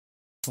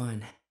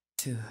One,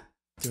 two,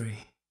 three,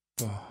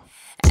 four.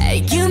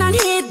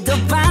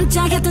 유난히도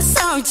반짝였던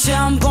서울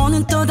처음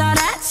보는 또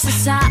다른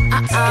세상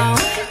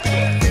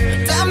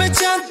땀을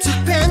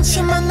잔뜩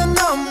벤치만 난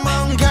넌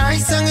뭔가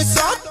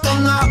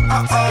이상했었던 너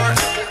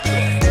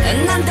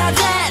난 다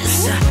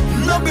됐어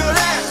너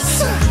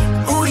변했어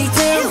우리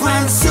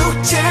대화는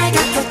숙제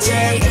같았지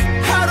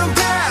하루는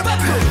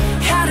베프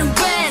하루는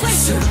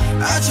벤츠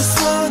I just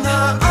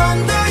wanna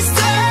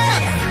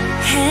understand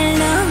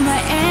Hello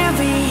my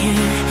area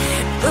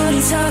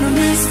우리 서로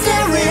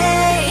mystery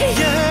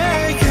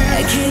yeah,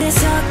 yeah.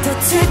 그래서 더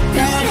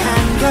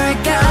특별한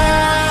걸까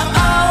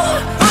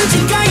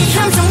언젠가 이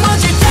함성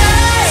멎을 때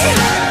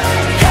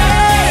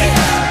hey.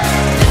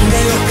 내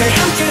옆에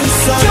함께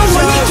있어줘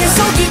영원히 계속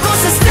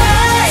이곳에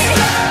stay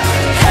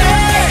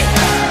hey.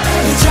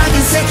 이 작은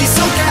새끼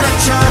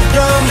손가락처럼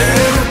흐를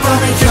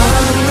뻔한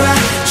여름과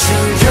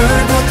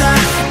추울보다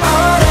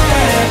오래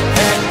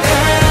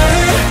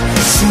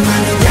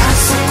수많은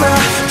약속과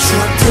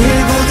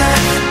추억들보다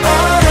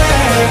오래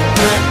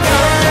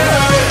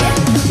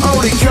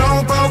우리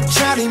교복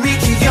차림이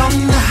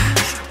기억나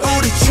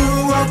우리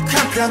추억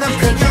한편한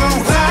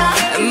평영화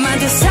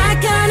만들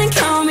사가는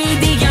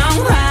코미디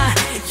영화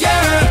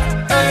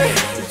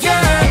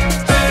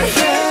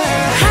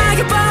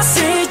하게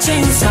벗을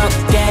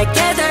재밌게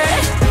깨들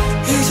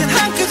이젠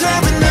함께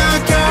잡은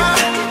나가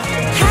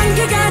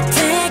한결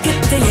같아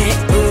그때의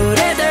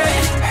우리들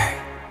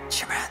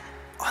지만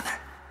오늘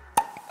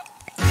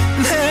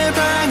내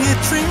방의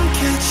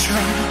트림캐쳐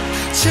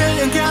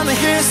 7년간의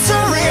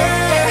history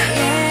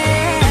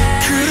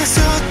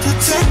그래서 더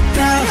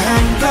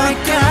특별한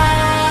걸까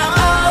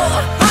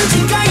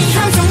언젠가 이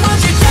함성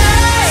멎을 때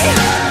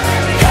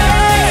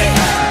hey.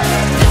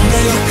 내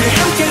옆에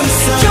함께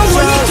있어줘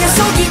영원히 계속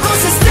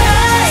이곳에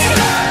stay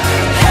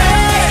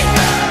hey.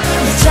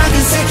 이 작은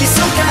새끼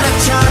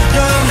손가락처럼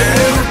흐를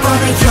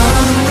뻔한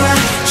여름과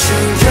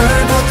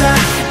추울보다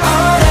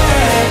오래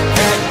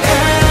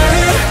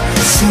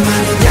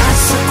수많은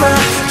약속과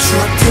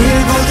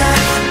추억들보다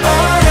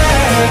오래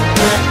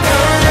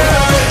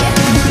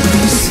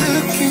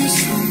스킨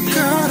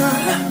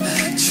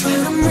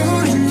손가락처럼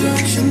무린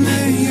여전해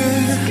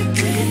네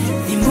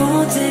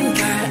모든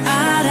걸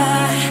알아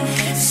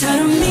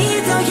서로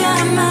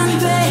믿어야만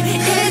돼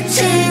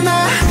잊지마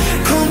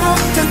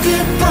고맙던 그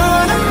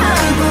뻔한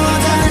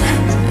말보단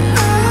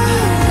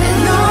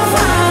너와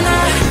나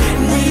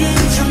내일은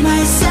정말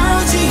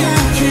싸우지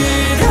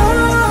않기로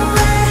해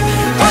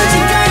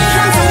언젠가 이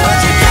함성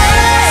멎을 때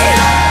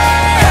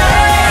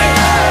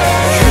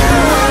You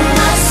are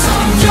my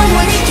soul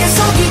영원히 계속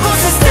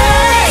이곳에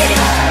stay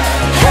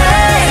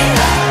hey.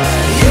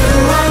 You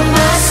are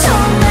my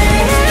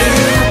soulmate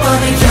이럴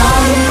뻔한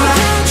여름과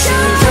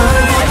추운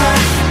겨울보다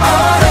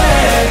오래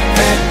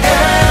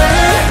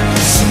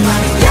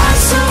수많은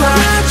약속과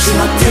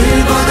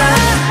추억들보다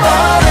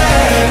오래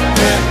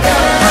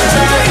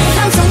언젠가 이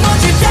함성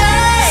멎을 때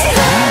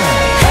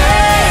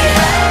hey.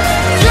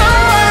 You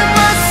are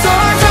my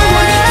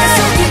영원히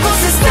계속 soulmate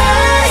이곳에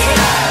stay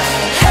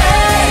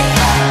hey.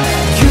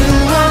 You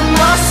are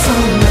my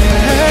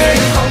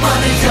soulmate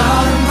뻔뻔한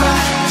여름과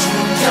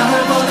추운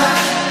겨울보다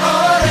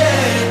오래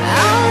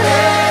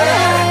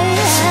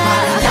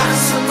수많은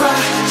약속과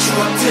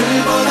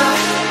추억들보다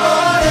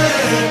오래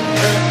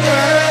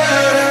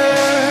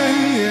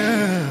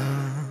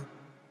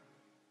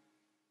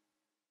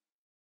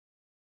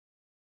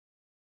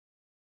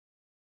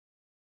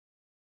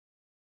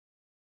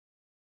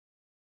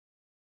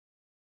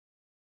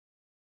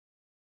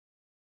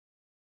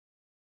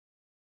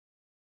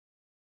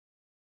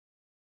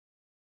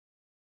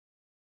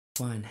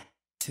One,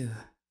 two,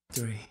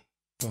 three,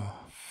 four.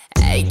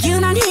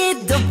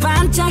 유난히도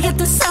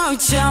반짝였던 서울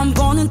처음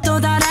보는 또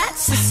다른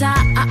세상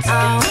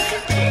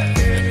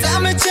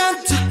땀을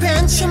잔뜩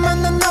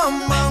벤치만 난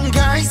넌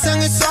뭔가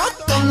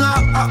이상했었던 너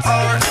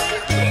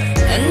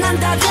난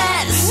다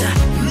됐어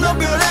너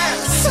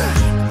변했어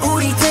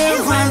우리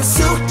대화는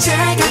숙제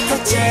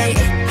같았지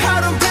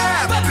하루는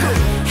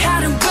베프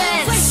하루는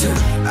벤츠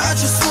I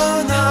just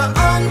wanna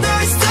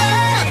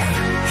understand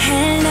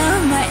Hello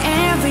my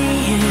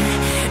area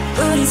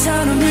우리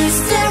서로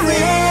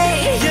mystery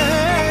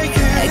yeah,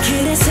 yeah.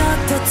 그래서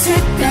더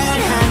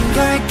특별한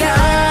걸까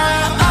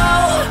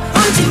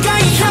언젠가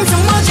이 함성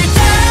멎을 때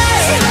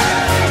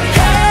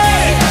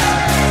hey.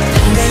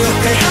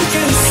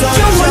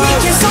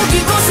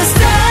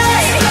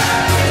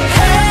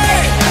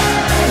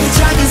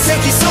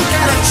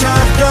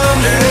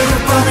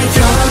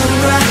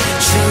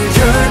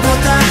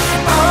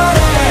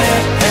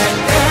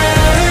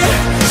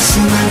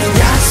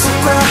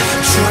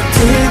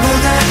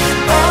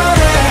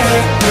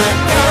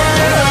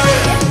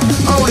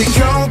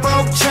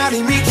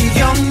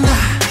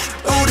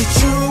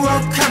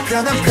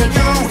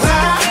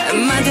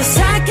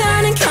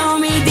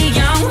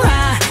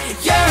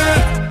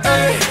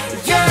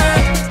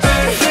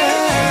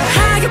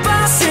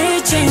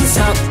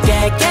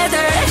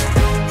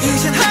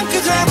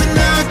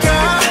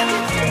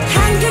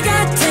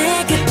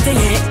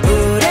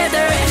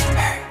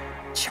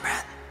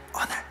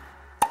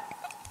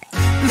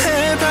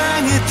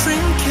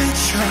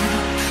 트림캐쳐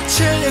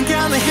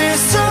 7년간의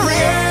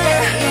history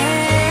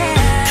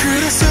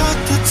그래서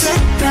또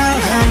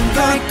특별한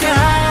걸까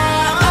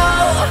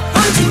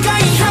언젠가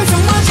이 함성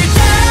멎을 때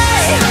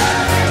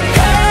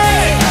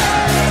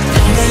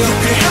내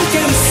옆에 함께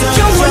있어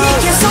영원히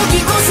계속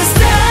이곳에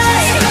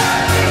stay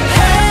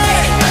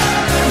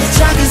이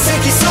작은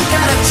새끼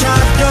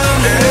손가락처럼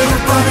내울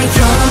뻔한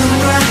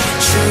여름과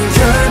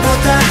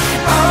추열보다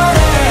오래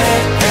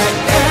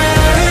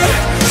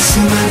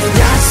수많은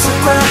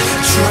약속과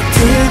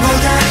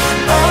추억들보다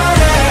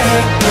오래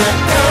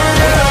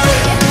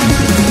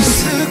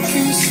스킨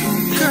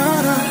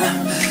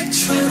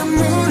손가락처럼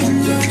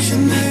무뎌진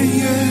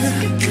내게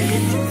네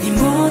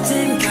모든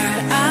걸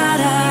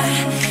알아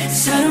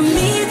서로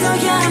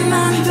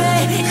믿어야만 돼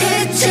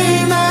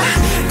잊지마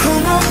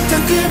고맙던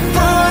그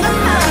뻔한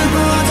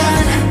말보단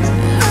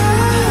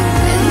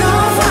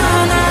너와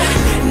나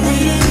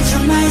내일은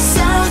정말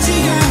싸우지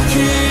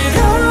않기로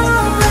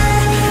해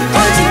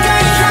언젠가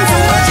이 함성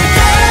멎을 때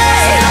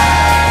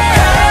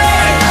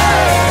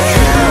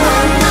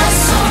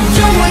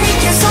영원히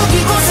계속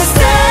이곳에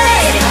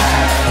stay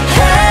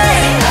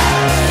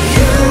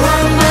You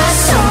are my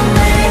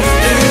soulmate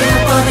이룰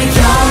뻔한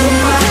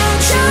여름과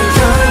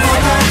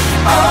추열보다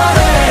오래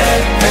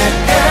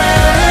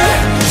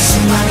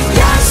수많은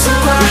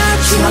약속과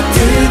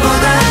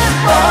추억들보다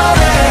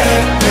오래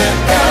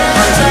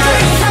언젠가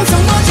이 함성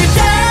멎을 때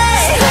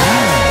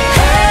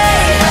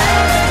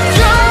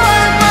You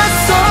are my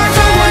soulmate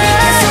영원히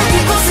계속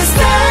이곳에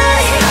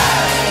stay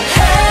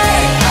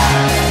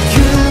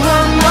You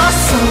are my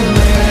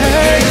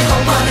soulmate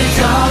뻔한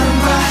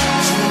여름과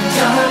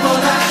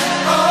추열보다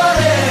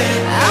오래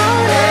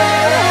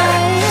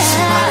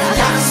수많은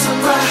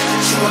약속과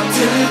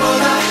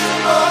추억들보다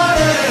오래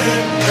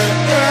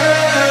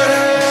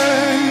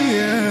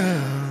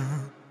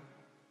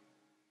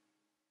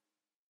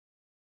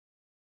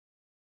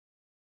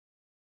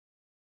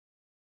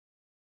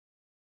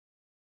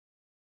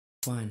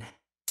One,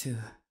 two,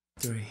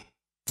 three,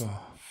 four.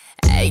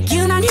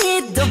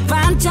 유난히 또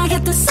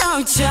반짝였던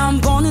서울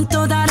처음 보는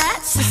또 다른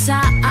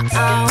세상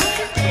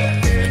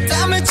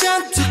땀을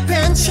잔뜩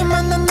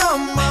벤치만 난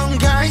넌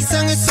뭔가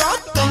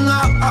이상했었던 너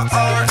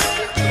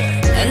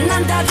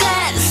난 다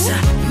됐어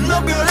너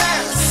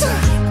변했어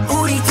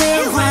우리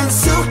대환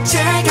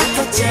숙제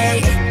같았지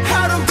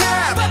하루는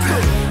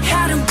배프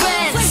하루는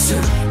뺐어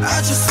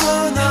I just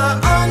wanna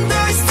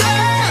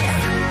understand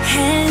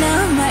Hello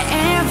my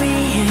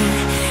everything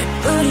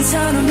우리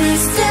서로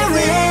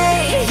mystery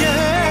yeah,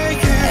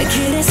 yeah.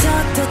 그래서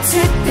또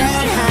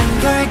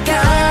특별한 걸까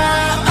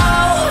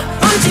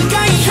언젠가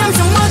이 함성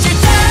멎을 때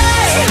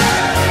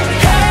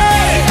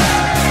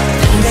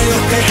내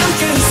옆에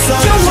함께 있어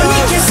영원히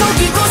계속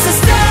이곳에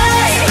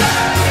stay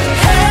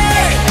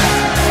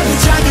이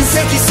작은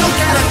새끼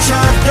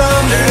손가락처럼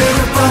내울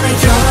뻔한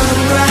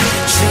여름과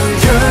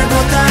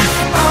추열보다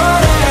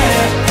오래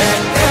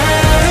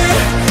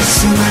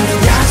수많은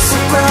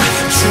약속과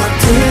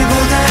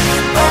추억들보다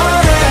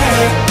오래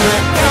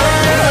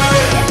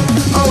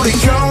우리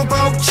교복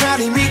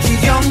차림이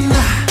기억나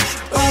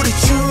우리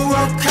추억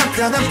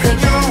한편한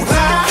편영화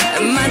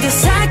만들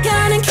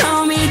사가는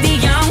코미디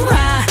영화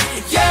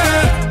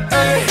yeah,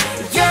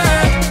 yeah,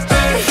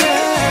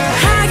 yeah.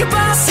 하게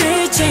봤을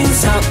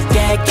재밌었게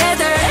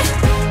깨들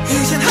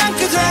이젠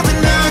함께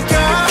잡은 나가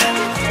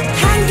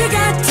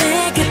한결같아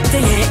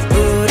그때의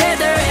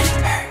우리들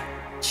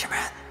지만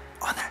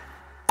오늘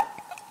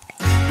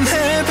내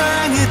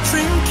방의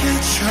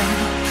드림캐쳐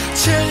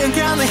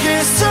 7년간의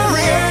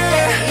history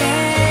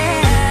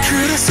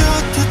그래서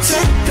또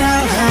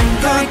특별한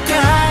걸까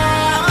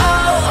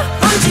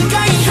언젠가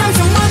이 함성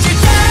멎을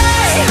때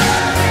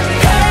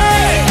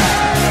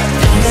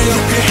내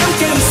옆에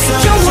함께 있어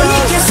영원히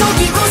계속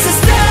이곳에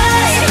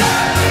stay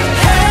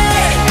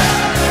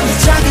이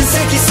작은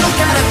새끼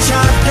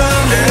손가락처럼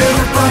내울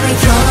뻔한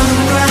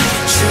여름과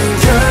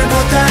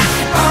추열보다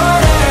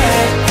오래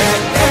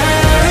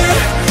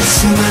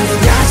수많은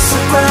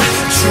약속과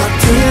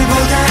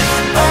추억들보다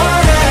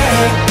오래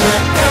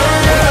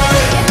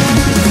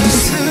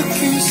스킨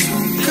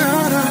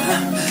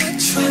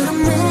손가락처럼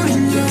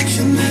무뎌진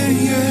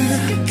내게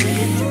네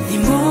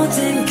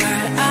모든 걸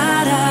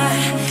알아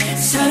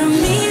서로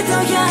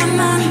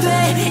믿어야만 돼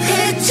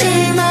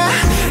잊지마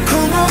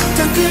고맙던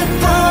그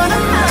뻔한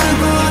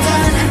말보단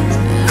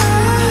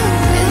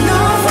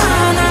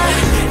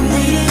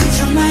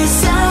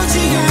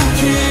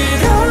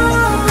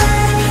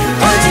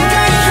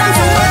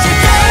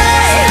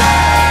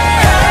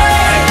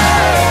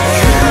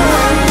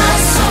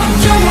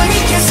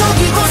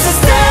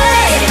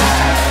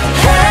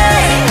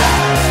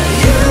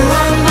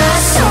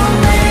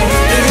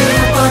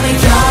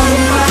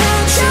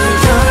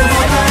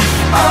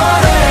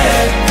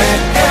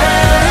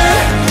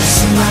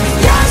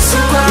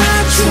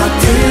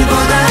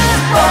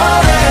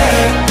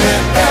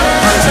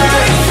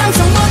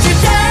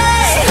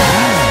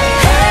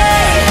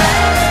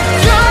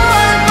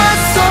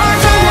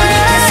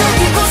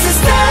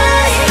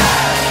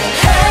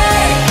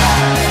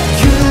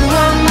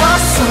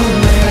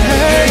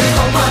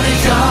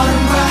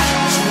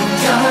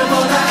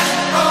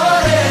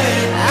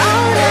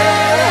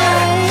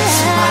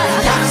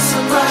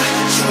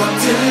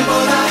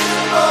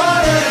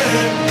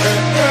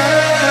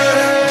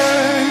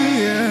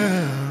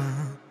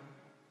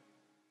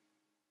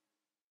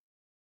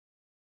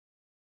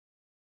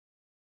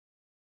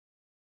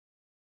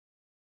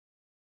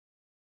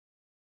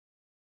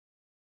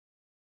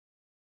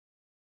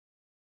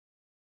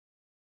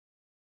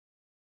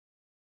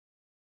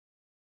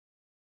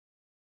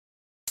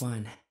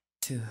 1,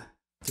 2,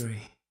 3,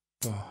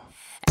 4.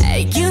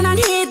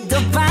 유난히 또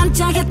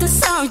반짝였던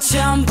서울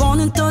처음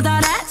보는 또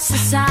다른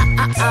세상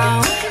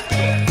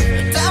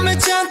땀을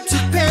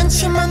잔뜩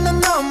벤치만 난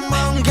넌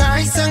뭔가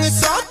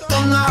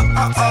이상했었던 너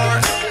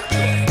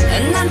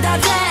난 다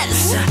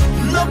됐어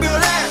너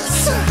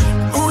별했어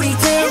우리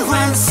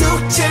대화는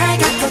숙제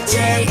같았지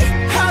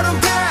하루는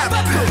밥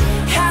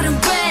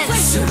하루는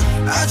벤츠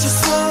I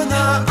just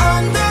wanna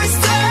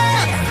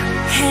understand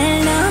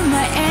Hello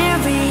my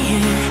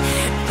area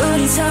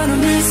우리 서로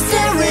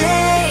mystery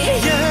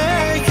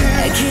yeah,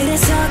 yeah.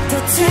 그래서 또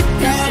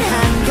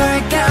특별한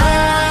걸까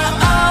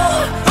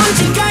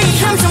언젠가 이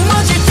함성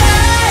멎을 때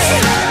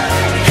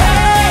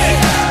hey.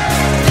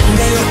 내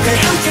옆에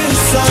함께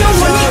있어줘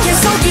영원히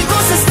계속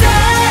이곳에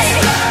stay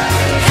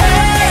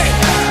hey.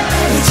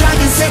 이 작은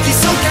새끼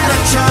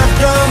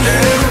손가락처럼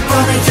흐를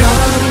뻔한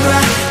여름과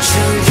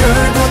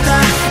추열보다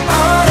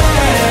오래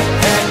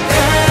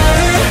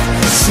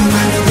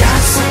수많은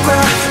약속과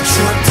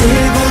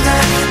추억들보다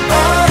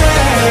오래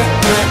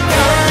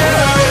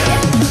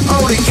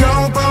우리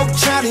교복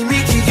차림이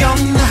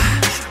기억나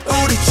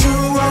우리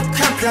추억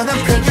한편한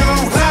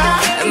편영화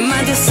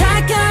만져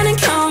살가는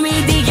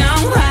코미디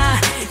영화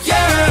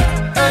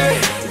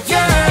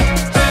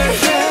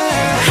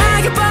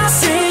하게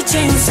벗을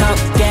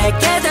재무섭게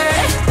깨들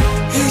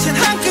이젠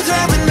함께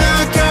잡은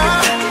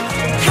나가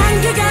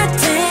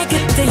한결같아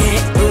그때의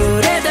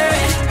우리들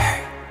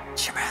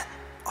하지만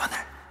오늘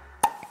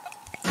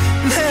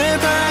내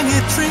방의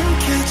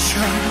드림캐쳐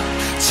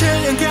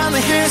 7년간의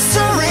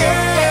history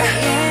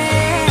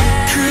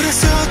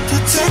그래서 또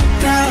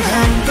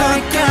특별한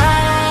걸까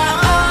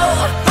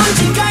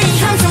언젠가 이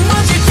함성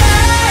멎을 때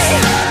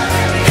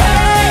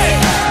hey.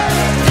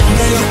 내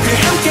옆에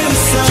함께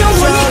있어줘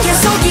영원히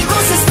계속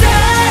이곳에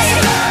stay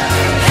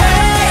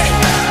hey.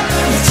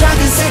 이 작은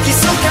새끼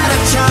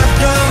손가락처럼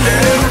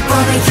흐를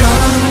뻔한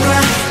여름과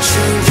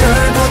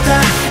추열보다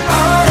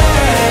오래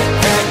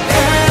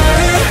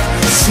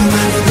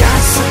수많은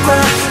약속과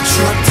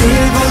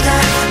추억들보다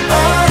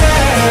오래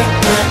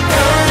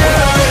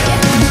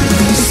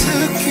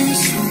스킨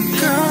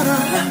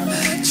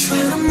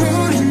손가락처럼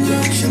우린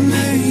여전해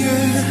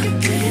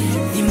네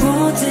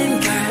모든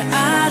걸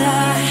알아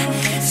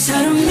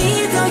서로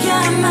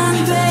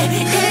믿어야만 돼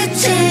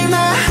잊지마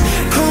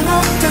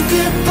고맙던 그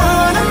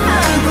뻔한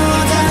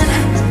말보단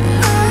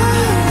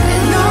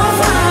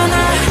너와 나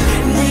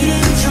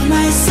내일은 정말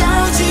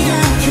싸우지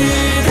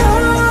않기로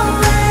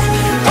해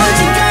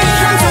언젠가 이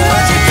함성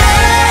멎을 때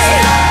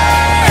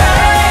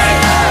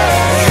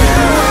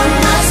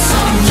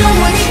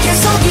영원히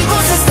계속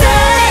이곳에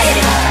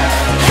stay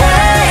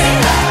hey.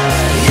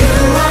 You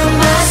are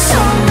my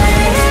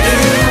soulmate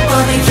이럴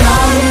뻔한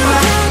여름과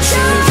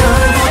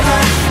추열보다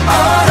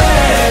오래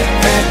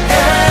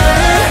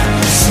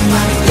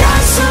수많은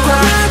약속과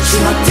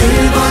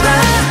추억들보다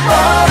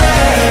오래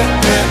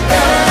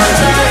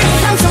언젠가 이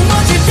함성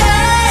멎을 때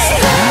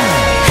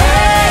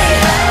hey.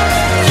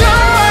 You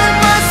are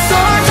my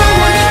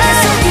영원히 soulmate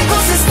계속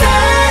이곳에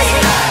stay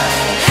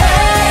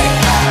hey.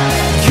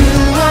 You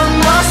are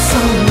my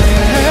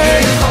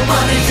soulmate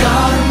뻔뻔한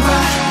여름과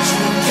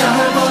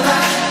추억들보다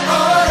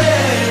오래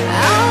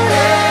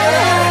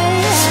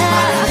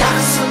수많은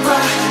약속과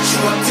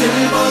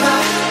추억들보다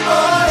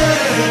오래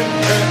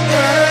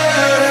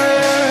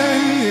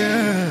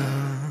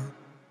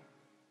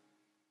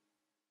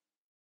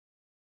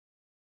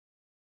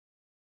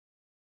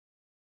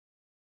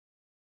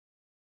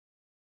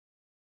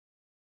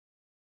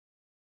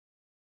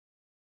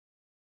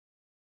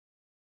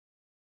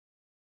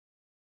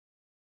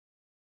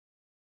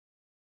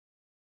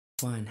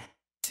 1, 2,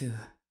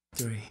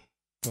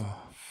 3, 4.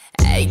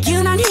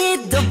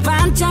 유난히 또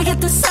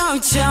반짝였던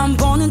서울 처음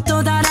보는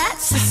또 다른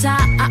세상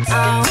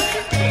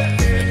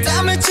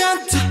땀을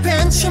잔뜩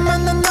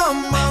벤치만 난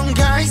넌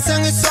뭔가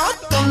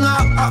이상했었던 너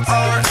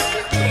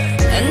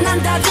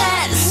난 다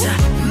됐어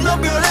너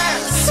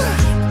별했어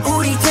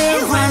우리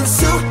대화는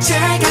숙제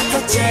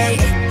같았지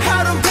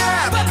하루는 밥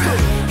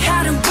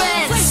하루는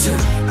벤츠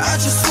I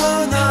just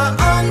wanna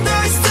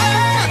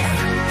understand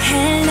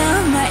Hello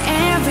my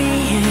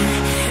area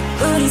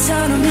우리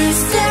서로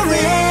mystery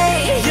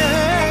yeah,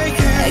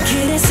 yeah.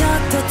 그래서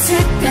또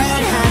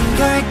특별한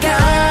걸까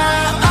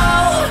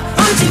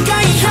언젠가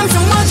이 함성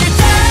멎을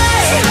때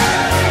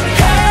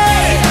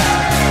hey.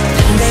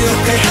 내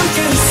옆에 함께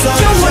있어줘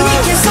영원히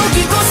계속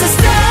이곳에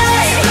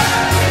stay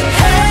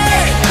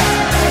hey.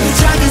 이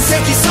작은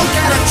새끼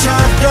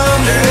손가락처럼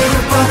흐를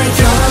뻔한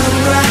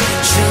여름과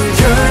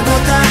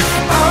추열보다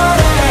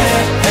오래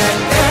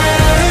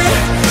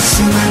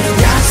수많은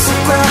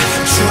약속과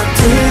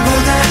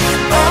추억들보다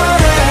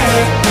오래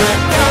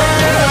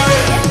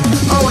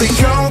우리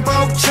교복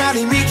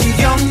차림이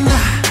기억나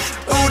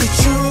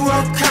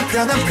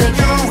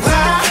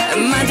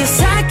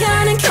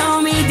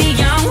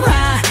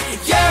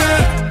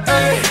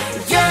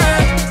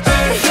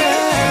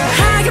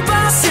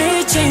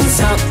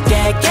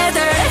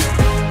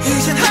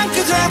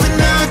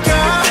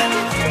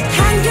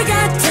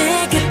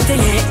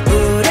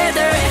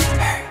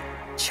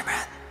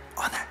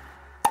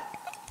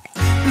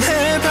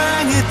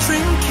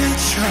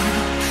핑계쳐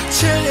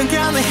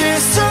 7년간의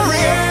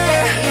history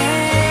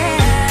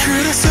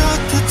그래서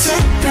더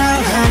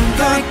특별한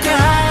걸까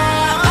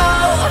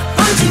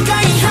언젠가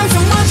이 함성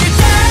멎을 때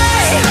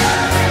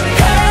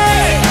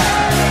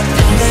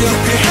내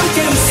옆에 함께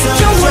있어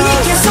영원히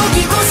계속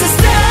이곳에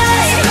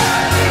stay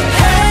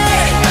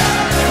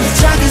이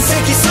작은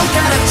새끼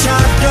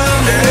손가락처럼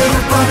내올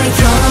뻔한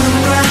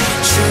여름과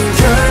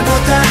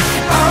추열보다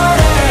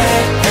오래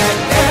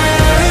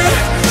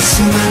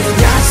수많은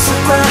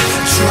약속과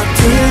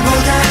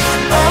추억들보다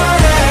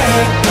오래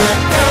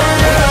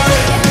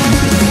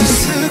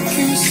네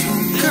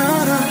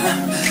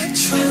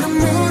손가락처럼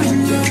우린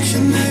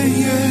여전해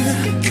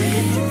네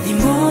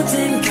모든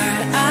걸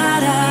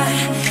알아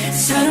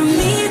서로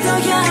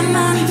믿어야만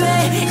돼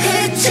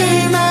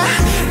잊지마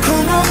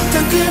고맙단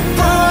그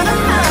뻔한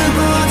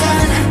말보단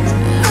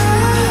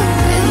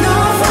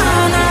너와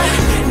나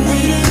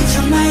내일은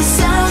정말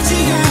싸우지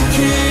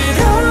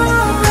않기로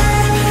해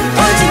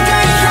언젠가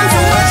이 함성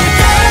멎을 때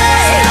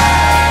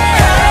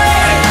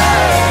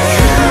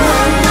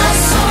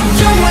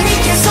영원히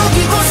계속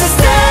이곳에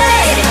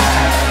stay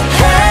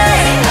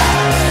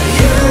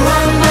You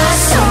are my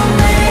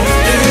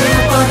soulmate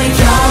이번에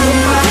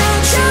여름과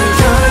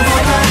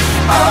추열보다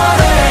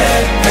오래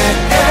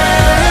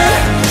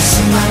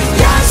수많은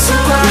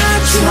약속과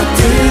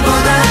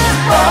추억들보다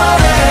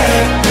오래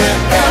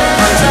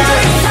언젠가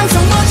이 함성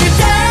멎을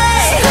때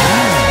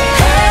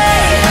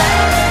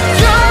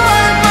You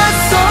are my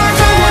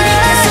영원히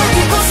계속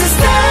soulmate 이곳에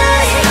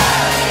stay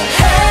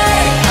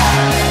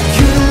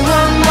You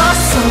are my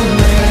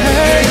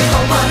soulmate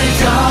이번에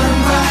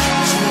여름과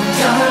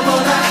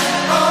추열보다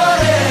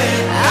오래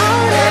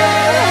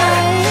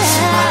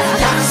수많은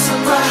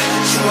약속과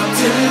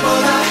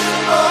추억들보다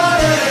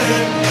오래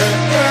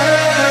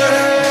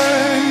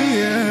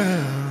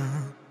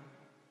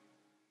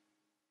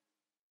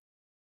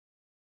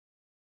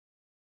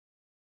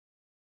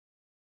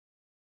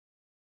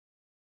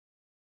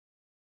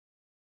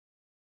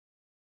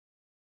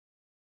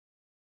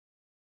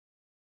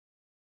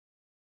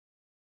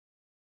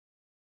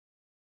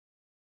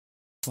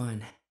 1, 2,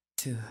 3,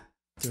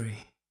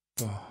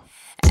 4.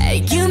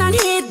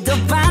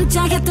 유난히도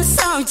반짝였던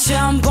서울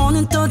처음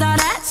보는 또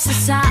다른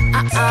세상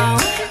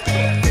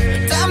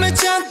땀을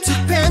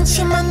잔뜩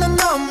벤치만 난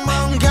넌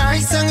뭔가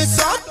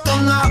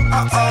이상했었던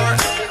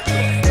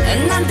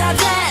난 다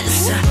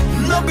됐어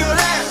너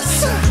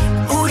변했어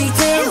우리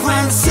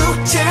대화는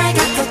숙제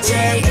같았지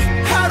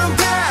하루는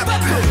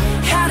배프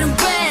하루는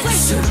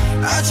배수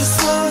I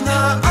just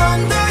wanna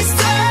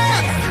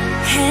understand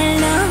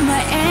Hello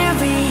my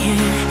everything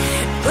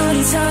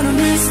우리 서로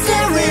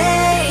mystery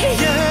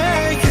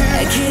yeah,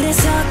 yeah.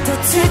 그래서 더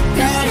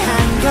특별한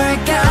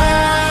걸까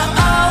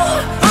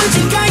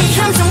언젠가 이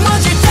함성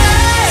멎을 때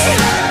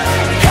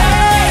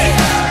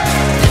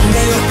내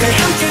옆에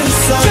함께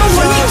있어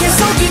영원히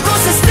계속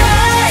이곳에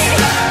stay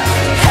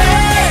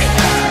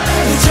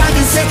이 작은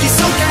새끼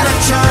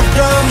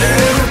손가락처럼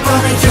내올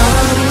뻔한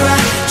여름과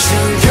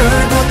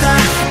추열보다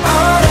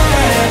오래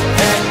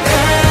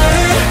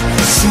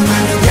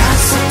수많은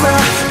약속과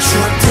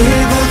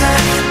추억들보다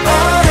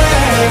오래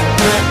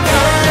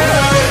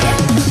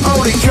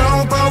우리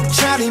교복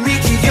차림이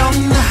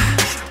기억나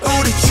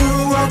우리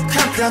추억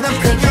한편한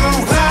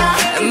평영화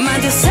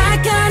만져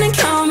살가는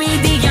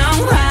코미디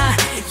영화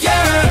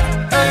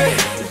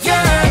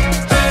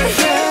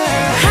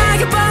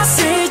하게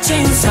봤을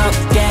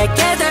재밌었게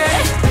깨들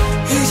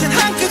이젠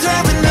함께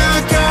잡은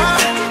나가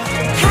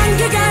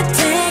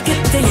한결같아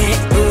그때의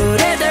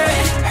우리들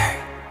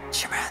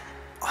지만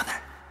오늘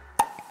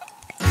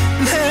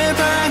내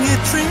방에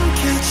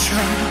드림캐쳐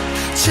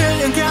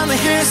 7년간의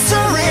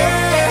history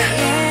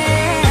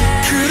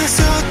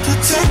그래서 더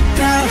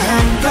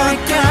특별한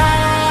걸까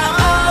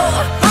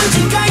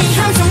언젠가 이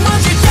함성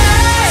멎을 때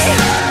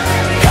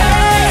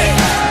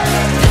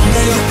내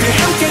옆에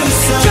함께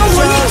있어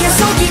영원히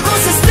계속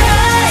이곳에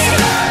stay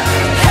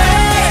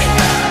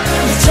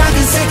이 작은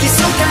새끼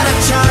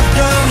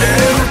손가락처럼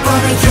내올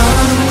뻔한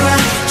여름과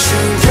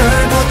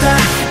추열보다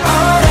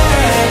오래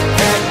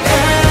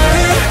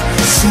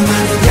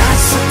수많은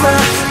약속과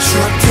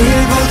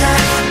추억들보다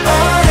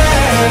오래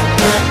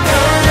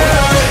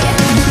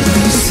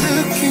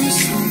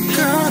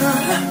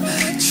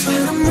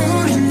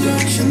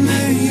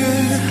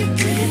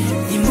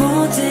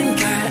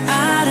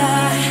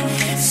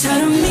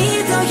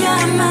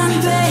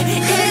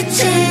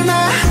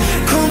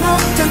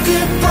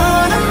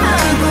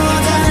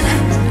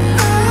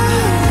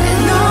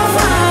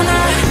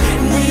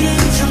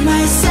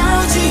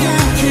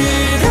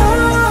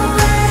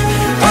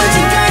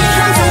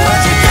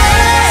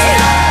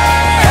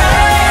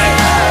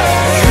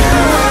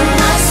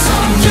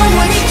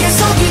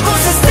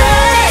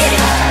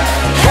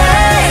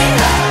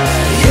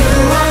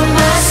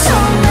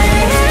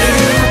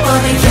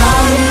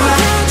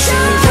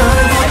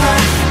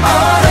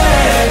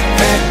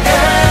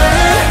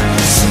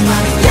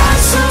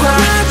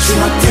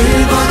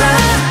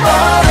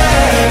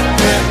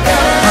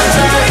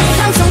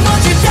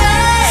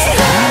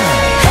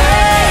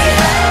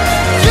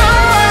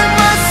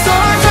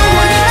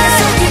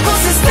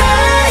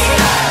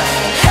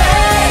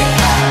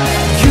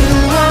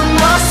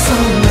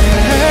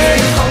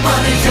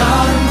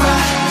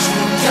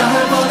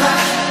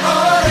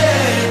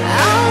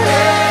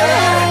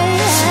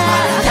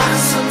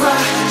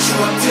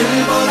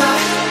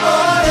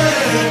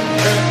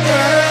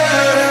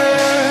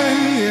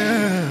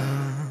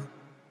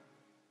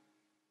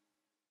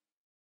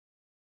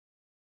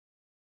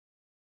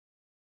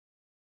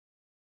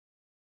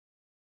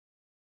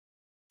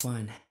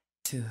 1,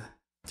 2,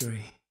 3,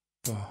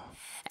 4.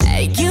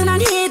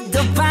 유난히 또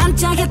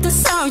반짝였던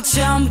서울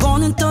처음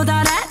보는 또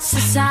다른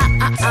세상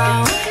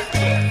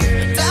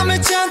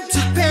땀을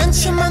잔뜩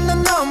벤치만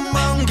난 넌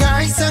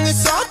뭔가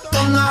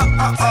이상했었던 너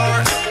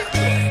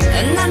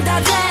난 다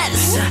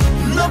됐어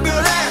너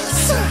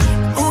변했어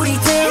우리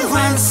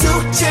대환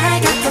숙제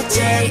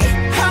같았지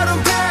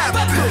하루는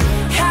베프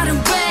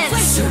하루는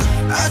벤츠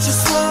I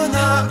just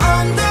wanna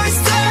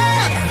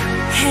understand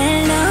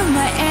Hello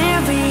my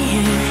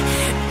everything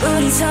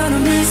우리 서로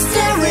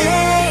mystery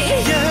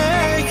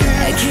yeah,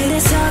 yeah.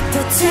 그래서 더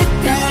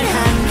특별한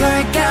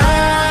걸까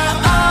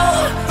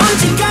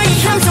언젠가 이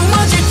함성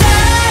멎을 때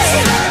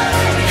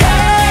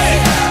hey.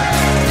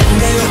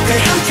 내 옆에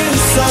함께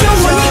있어줘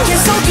영원히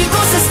계속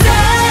이곳에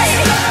stay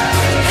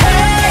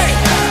hey.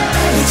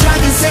 이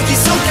작은 새끼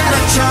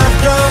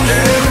손가락처럼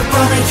내를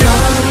뻔한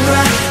여름과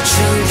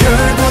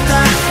추울보다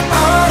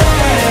오래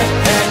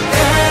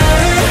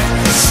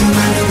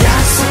수많은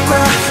약속과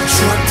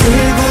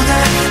추억들보다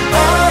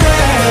오래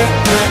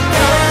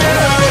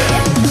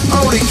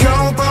우리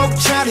교복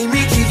차림이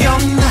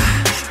기억나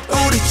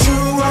우리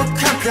추억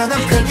한편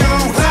한편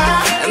영화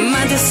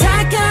만들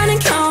살가는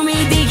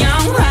코미디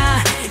영화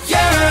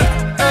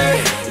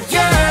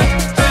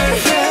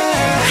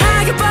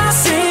하게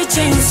벗을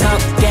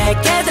재밌게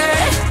깨들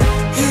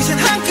이젠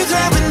함께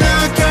되면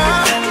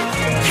나가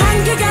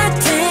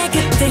한결같아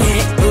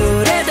그때의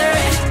우리들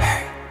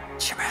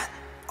지만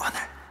오늘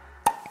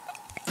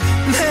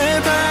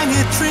내 방의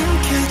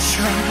드림캐쳐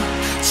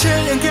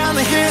 7년간의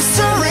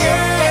history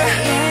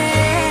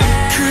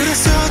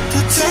그래서 더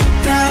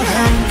특별한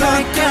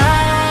걸까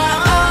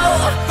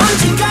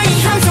언젠가 이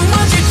함성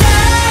멎을 때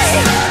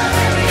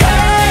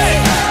hey.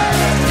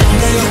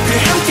 내 옆에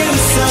함께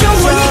있어줘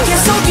영원히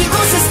계속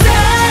이곳에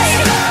stay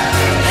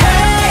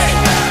hey.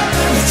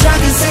 이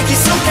작은 새끼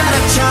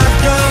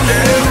손가락처럼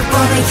내를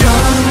뻔한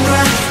여름과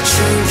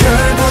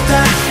추울보다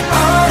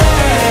오래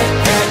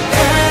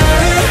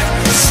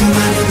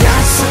수많은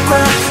약속과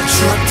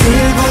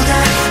추억들보다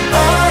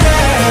오래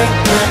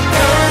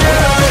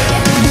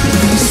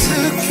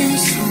스킨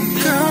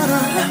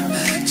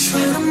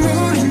손가락처럼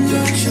무린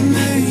여전해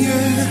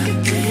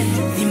네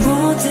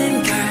모든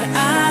걸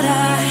알아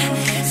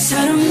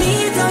서로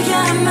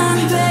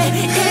믿어야만 돼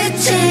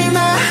잊지마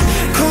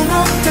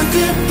고맙던 그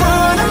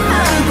뻔한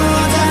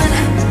말보단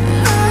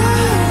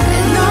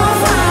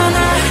너와 나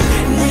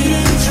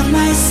내일은 정말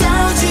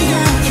싸우지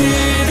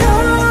않기로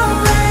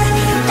해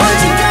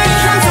언젠가 이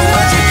함성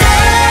멎을 때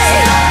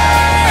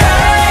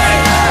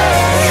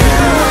You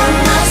are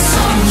my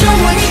soul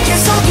영원히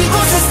계속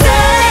이곳에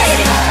stay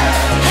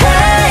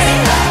hey.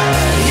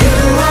 You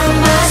are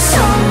my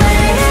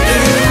soulmate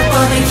이를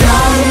뻔한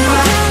여름과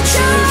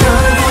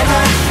추울보다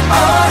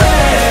오래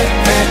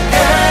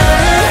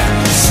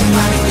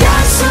수많은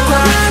약속과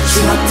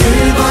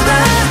추억들보다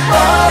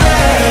오래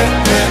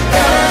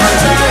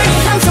언젠가 이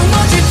함성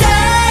멎을 때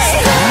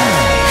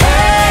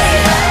hey.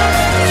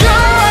 You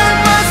are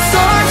my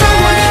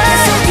영원히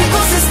계속 soulmate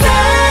이곳에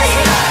stay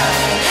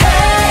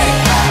hey.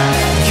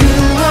 You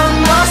are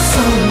my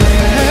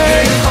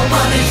soulmate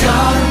뻔한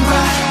여름과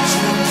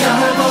추운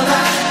겨울보다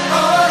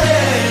오래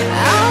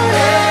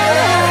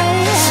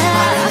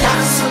수많은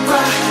약속과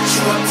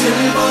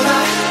추억들보다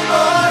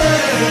오래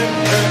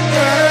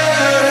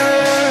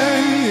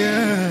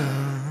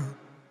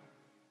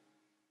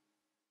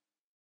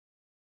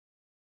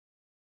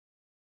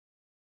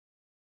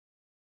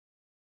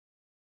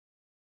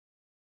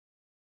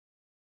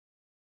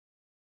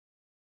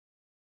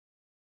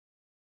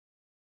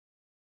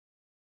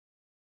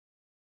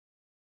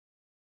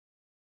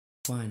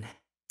 1, 2,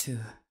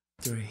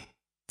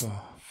 3, 4.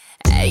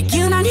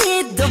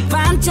 유난히 또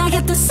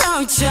반짝였던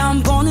서울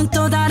처음 보는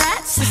또 다른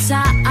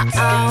세상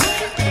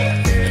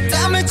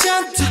땀을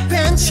잔뜩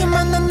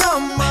벤치만 난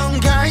넌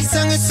뭔가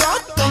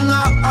이상했었던 너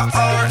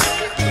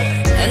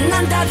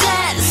난 다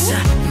됐어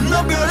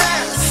너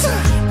변했어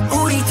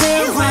우리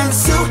대환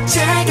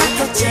숙제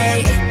같았지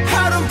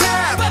하루는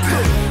베프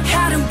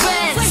하루는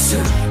벤츠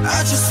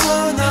I just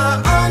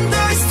wanna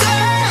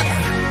understand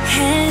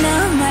Hello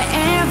my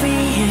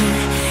everything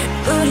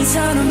우리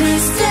서로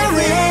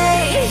mystery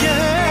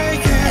yeah,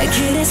 yeah.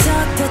 그래서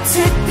더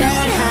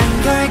특별한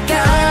걸까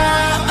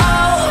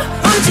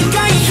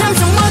언젠가 이 함성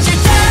멎을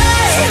때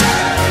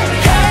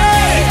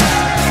hey.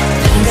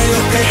 내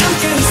옆에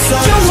함께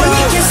있어줘 영원히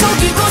계속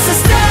이곳에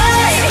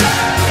stay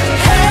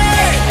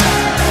hey.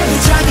 이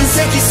작은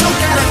새끼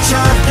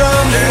손가락처럼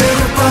내를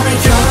뻔한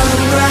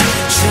여름과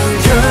추운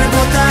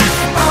겨울보다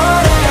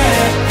오래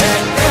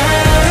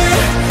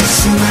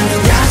수많은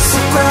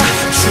약속과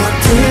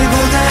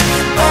추억들보다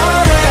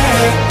오래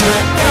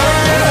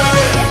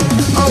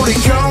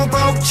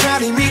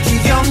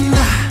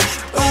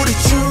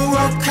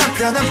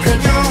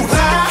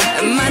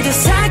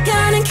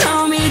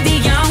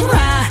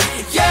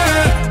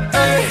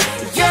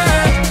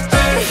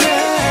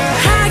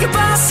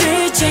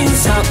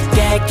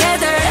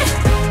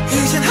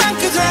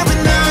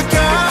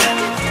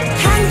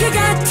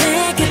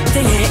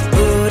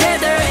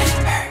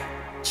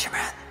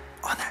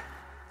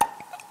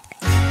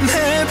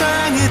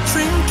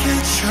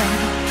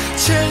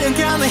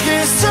 7년간의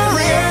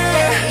history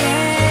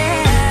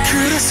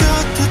그래서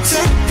더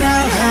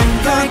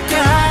특별한 걸까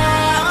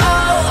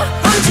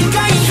언젠가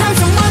이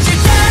함성 멎을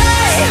때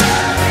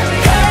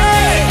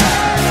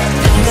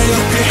내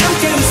옆에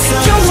함께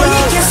있어줘 영원히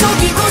계속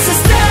이곳에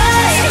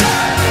stay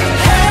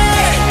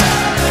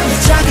이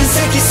작은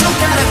새끼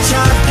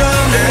손가락처럼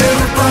매일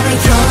뻔한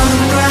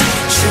여름과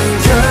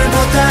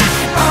추열보다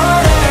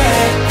오래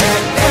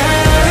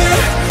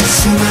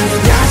수많은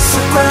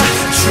약속과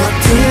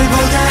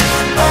추억들보다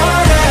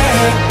오래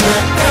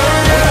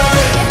네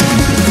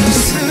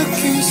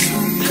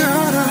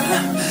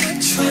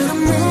새끼손가락처럼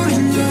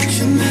무뎌진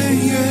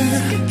내게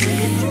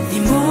네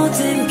모든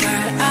걸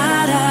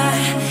알아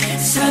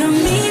서로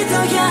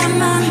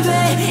믿어야만 돼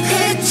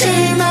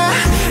잊지마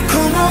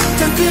고맙던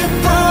그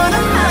뻔한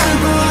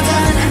말보단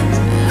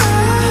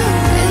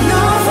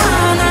너와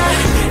나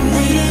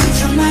내일은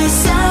정말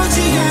싸우지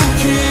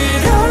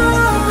않기로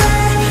해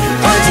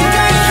언젠가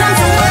이 함성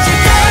멎을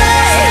때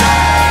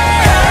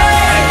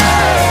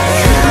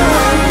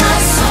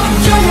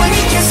영원히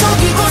계속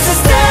이곳에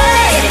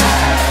stay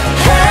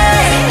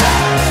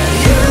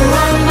You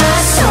are my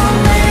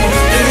soulmate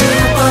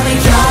뻔한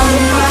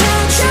여름과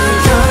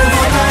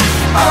추열보다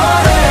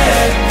오래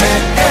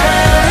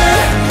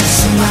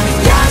수많은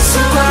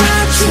약속과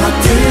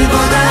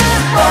추억들보다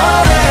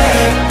오래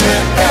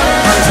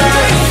언젠가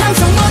이 함성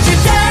멎을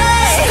때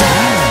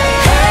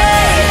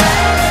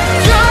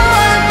You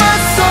are my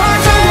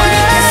영원히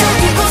soulmate 계속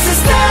이곳에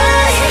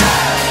stay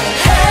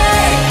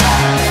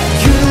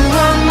You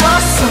are my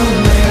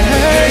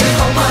soulmate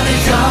뻔한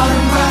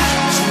여름과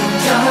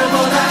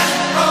추열보다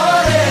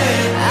오래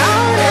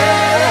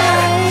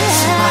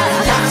수많은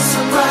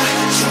약속과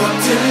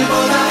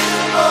추억들보다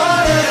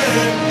오래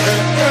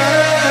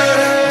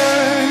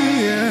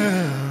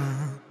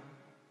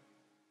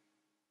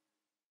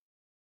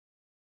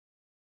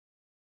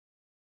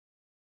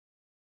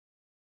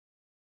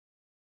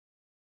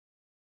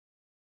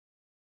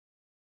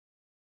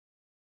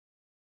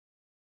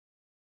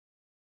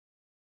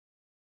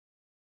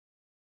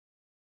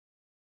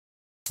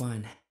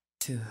One,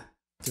 two,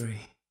 three,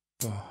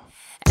 four.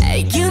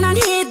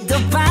 유난히 또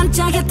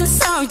반짝였던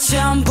서울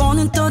처음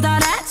보는 또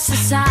다른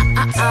세상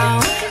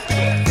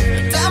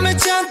땀을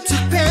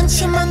잔뜩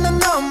벤치만 난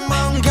넌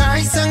뭔가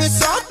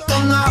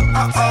이상했었던 난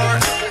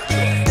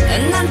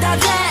다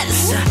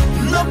됐어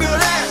너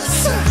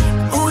변했어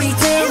우리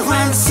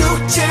대화는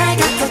숙제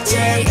같았지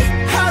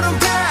하루는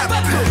배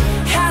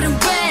하루는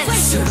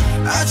벤수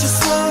I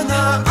just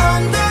wanna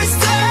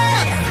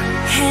understand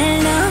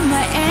Hello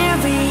my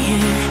area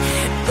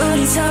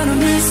우리 서로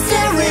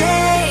mystery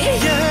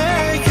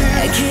yeah,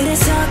 yeah.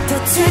 그래서 더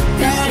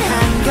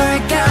특별한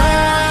걸까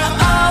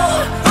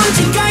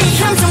언젠가 이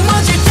함성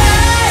멎을 때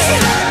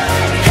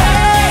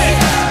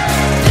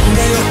내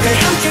옆에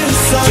함께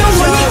있어줘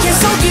영원히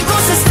계속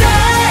이곳에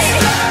stay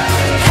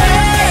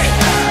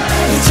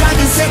이 작은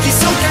새끼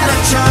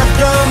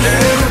손가락처럼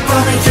내릴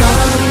뻔한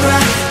여름과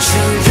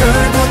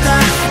추열보다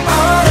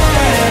오래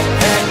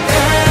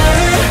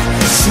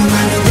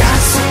수많은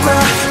약속과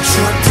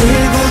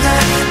추억들보다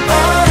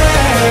오래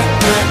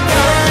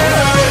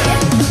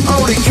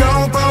우리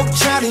교복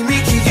차림이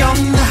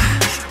기억나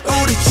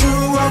우리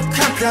추억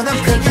한편한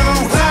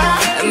편영화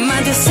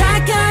만들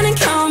사가는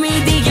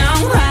코미디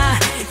영화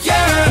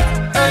yeah,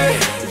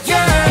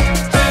 yeah,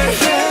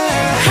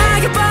 yeah.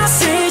 하게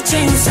벗을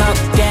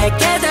진섭게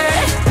깨들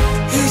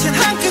이젠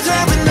함께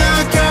잡은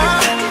나가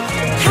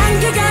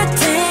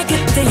한결같아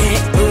그때의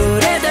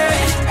우리들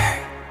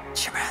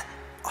지만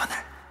오늘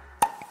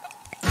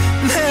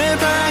내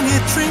방의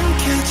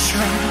드림캐쳐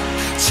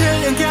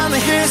 7년간의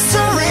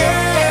history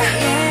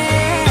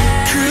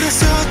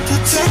그래서 더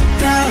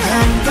특별한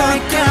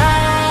걸까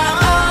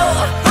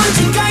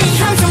언젠가 이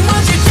함성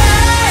멎을 때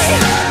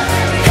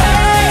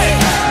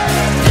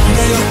내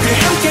옆에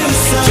함께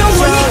있어줘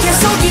영원히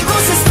계속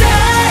이곳에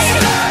stay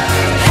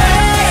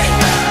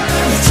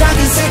이 작은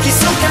새끼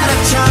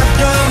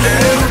손가락처럼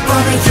내릴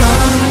뻔한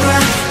여름과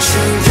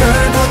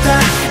추열보다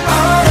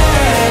오래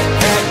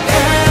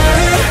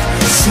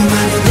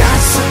수많은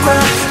약속과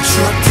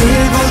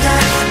추억들보다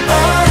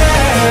오래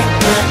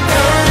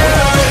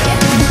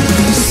네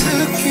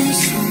새끼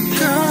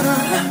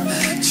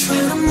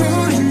손가락처럼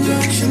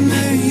무뎌진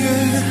내게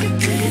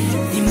네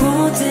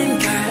모든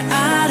걸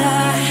알아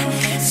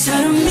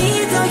서로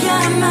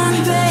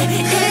믿어야만 돼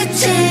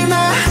잊지마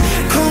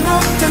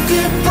고맙던 그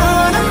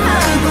뻔한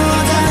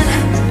말보단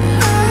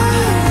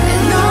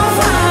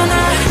너와 나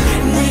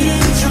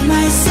내일은 정말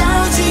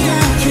싸우지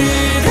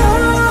않기로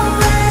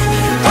해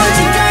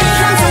언젠가 이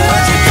함성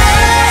멎을 때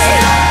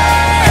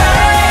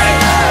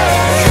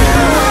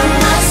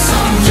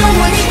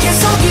영원히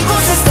계속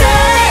이곳에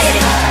stay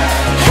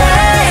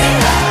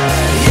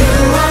You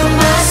are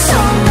my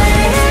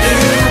soulmate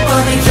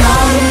뻔한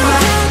여름과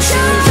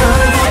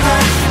추열보다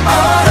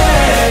오래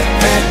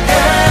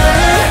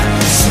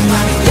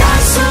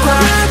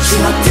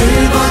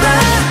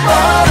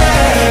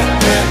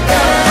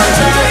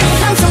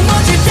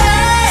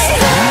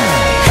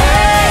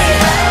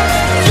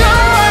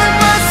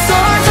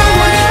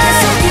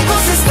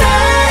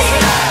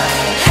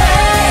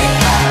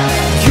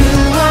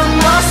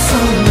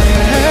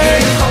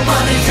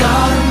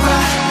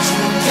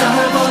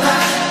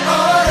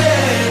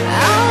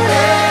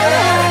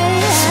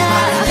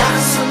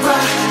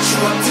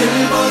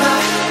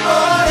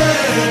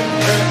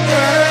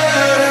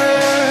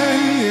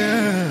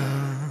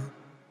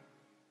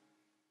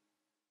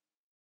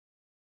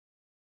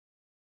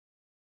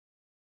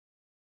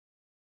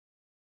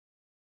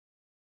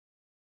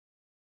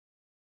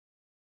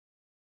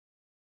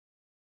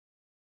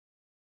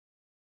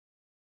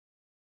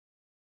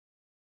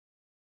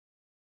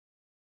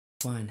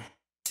 1,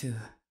 2,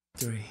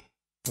 3,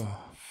 4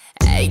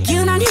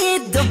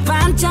 유난히 또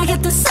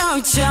반짝였던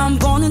서울 처음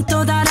보는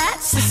또 다른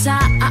세상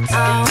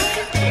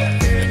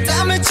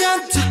땀을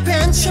잔뜩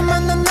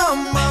벤치만 난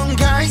넌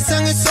뭔가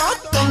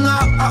이상했었던 너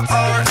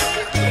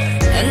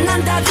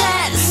난 다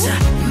됐어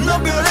너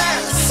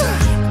변했어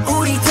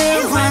우리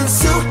대화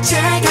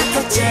숙제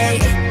같았지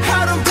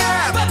하루는 배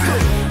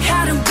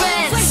하루는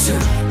배수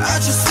I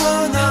just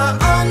wanna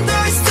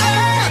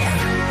understand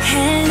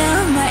Hello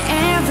my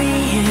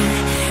area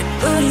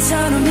우리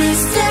서로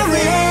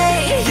mystery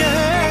yeah,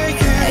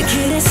 yeah.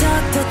 그래서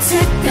더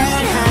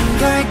특별한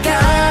걸까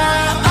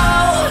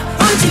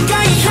언젠가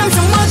이 함성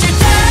멎을 때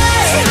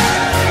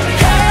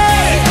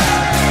hey.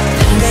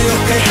 내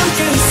옆에 함께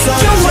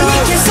있어줘 영원히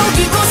계속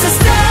이곳에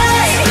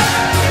stay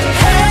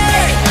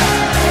hey.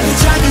 이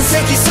작은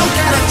새끼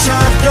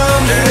손가락처럼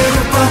흐를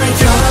뻔한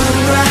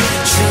여름과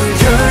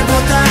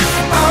추울보다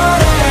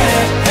오래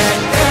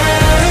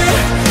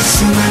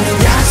수많은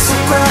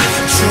약속과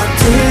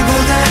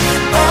추억들보다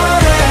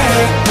오래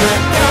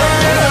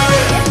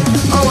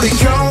우리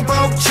교복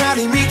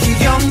차림이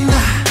기억나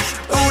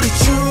우리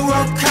추억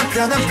한편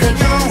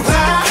영화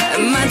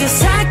만져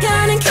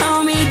살가는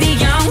코미디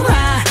영화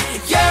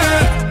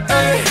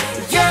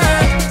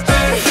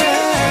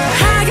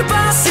하게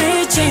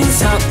벗을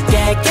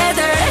진속의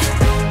깨들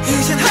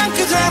이젠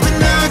함께 잡은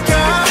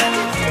나가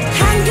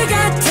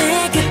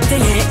한결같아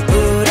그때의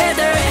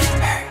우리들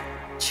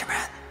지만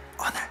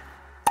오늘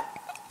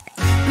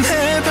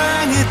내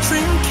방의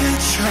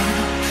드림캐쳐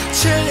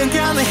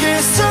 7년간의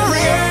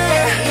history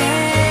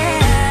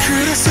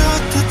그래서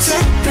더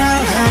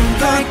특별한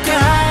걸까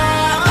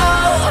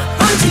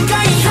언젠가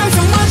이 함성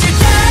멎을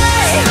때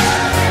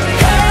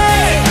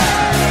hey.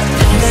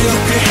 내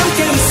옆에 함께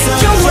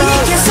있어줘 영원히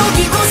계속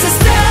이곳에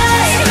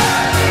stay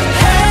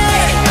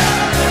hey.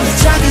 이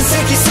작은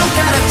새끼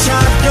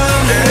손가락처럼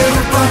흐를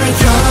뻔한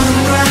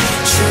여름과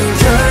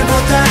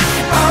추울보다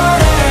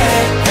오래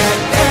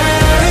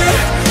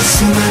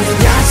수많은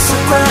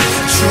약속과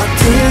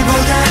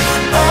추억들보다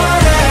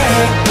오래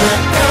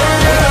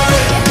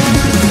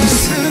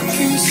스킨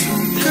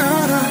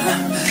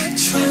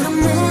손가락처럼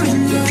무린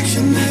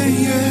여전해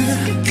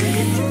네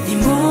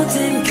모든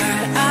걸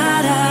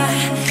알아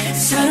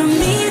서로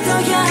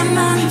믿어야만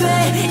돼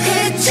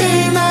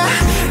잊지마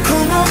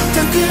고맙던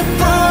그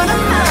뻔한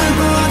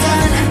말보단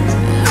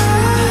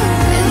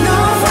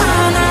너와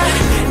나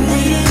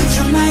내일은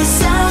정말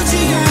싸우지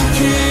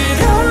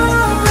않기로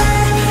해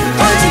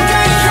언젠가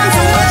이 함성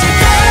멎을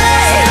때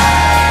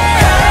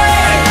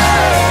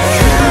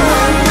You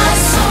are my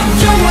soul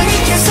영원히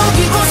계속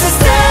이곳에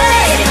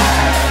stay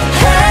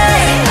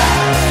hey.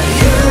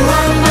 You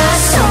are my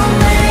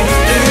soulmate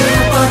이럴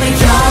뻔한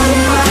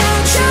여름과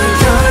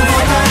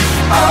추울보다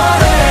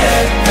오래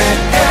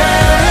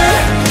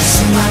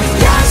수많은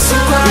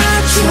약속과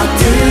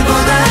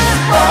추억들보다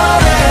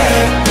오래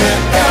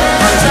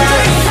언젠가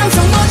이 함성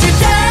멎을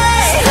때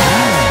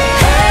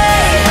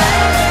hey.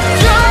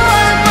 You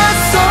are my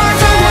영원히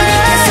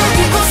soulmate 계속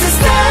이곳에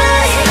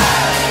stay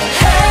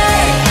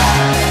hey.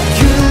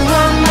 You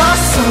are my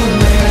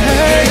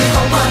soulmate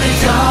뻔한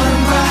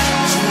여름과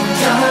추운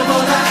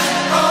겨울보다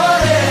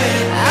오래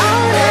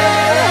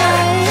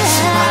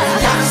수많은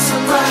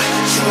약속과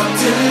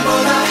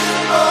추억들보다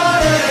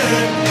오래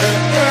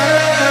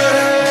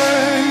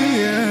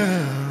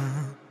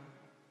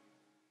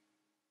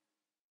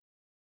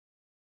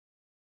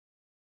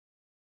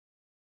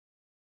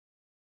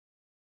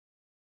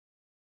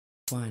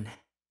 1, 2, 3,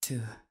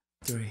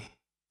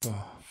 4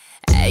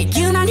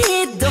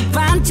 유난히 또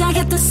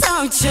반짝였던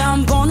서울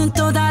처음 보는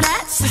또 다른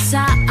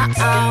세상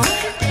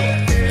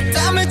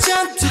땀을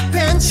잔뜩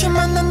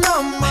벤치만 난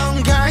넌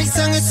뭔가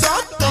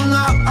이상했었던 너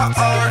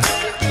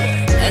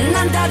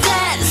난 다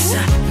됐어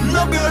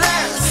너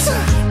변했어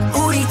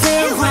우리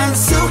대화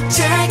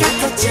숙제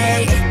같았지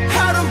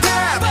하루는 배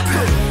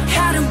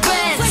하루는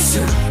배수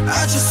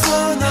I just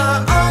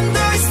wanna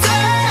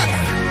understand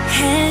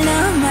Hello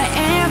my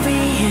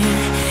area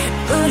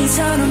우리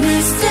서로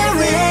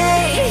mystery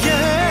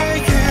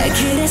yeah, yeah.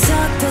 그래서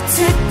더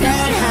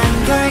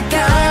특별한 걸까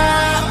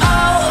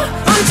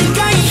언젠가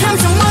이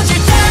함성 멎을 때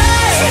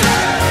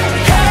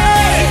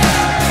hey.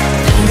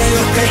 내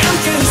옆에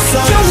함께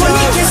있어줘 영원히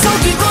계속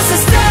이곳에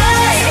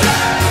stay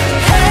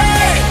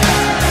hey.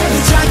 이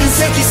작은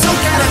새끼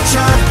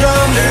손가락처럼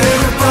흐를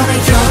뻔한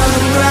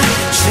여름과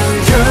추운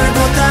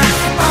겨울보다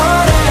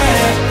오래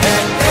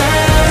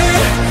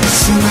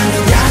수많은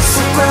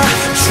약속과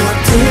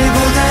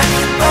추억들보다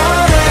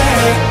오래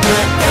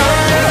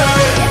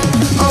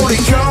우리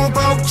교복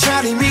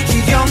차림이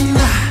기억나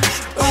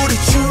우리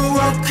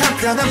추억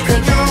한편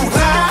영화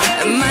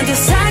만져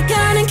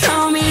살가는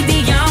코미디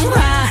영화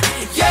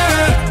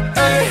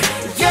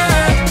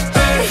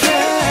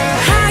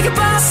하게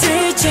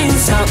벗을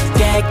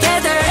진속의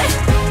깨들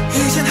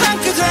이젠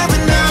함께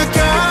잡은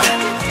나가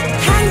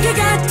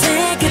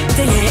한결같아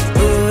그때의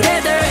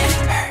우리들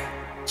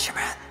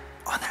지만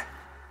오늘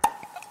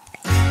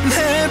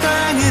내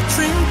방의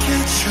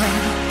드림캐쳐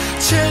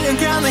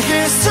 7년간의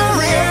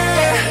history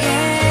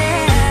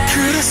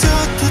그래서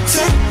더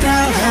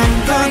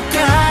특별한 걸까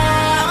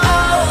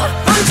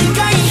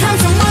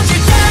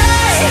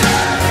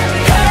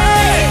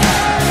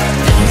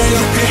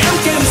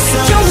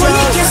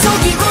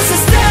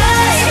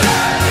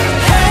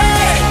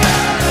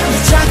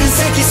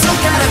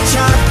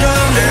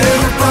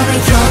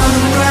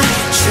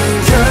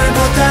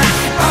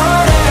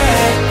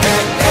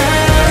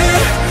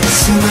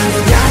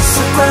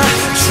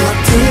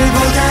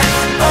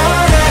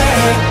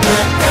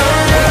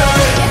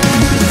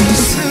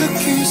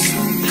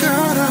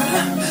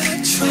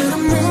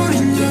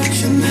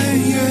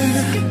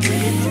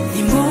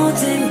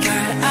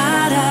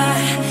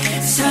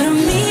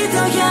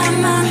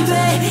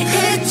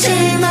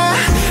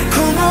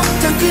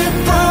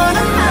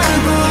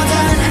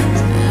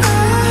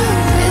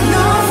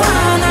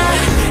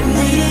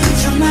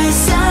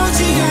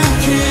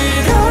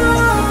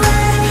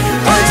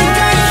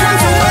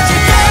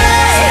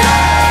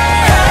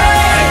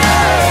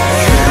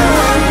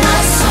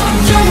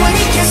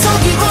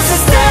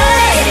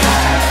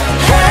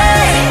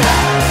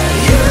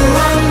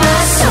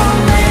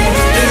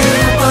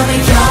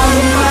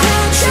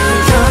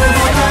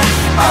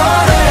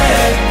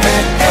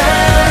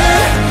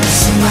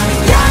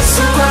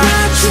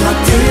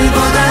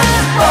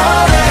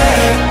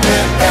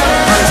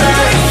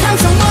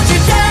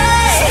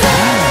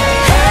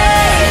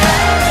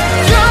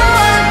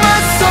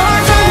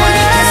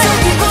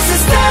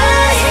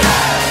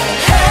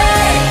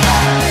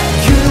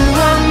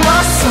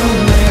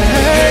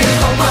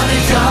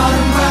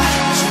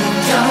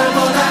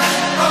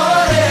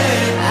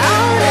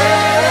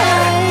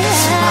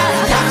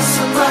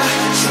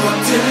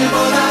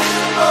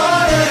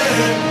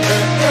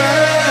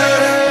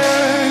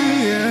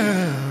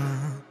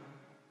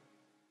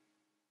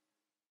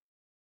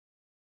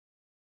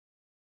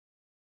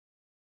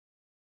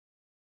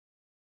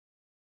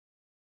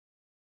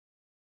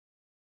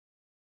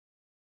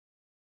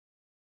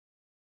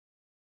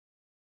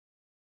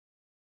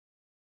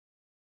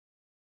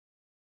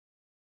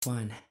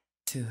 1,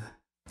 2,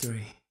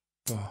 3,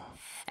 4.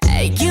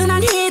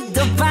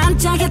 유난히도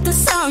반짝였던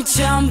서울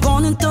처음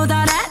보는 또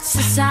다른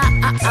세상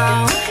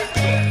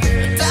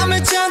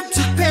땀을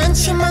잔뜩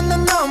벤치만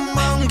난 넌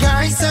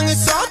뭔가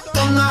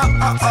이상했었던 너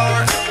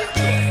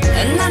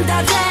난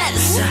다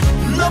됐어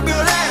너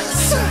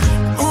변했어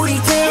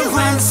우리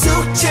대환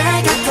숙제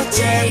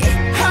같았지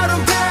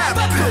하루는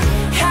배프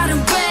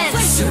하루는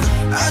배수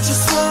I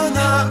just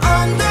wanna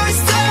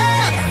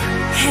understand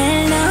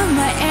Hello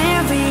my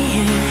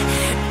everything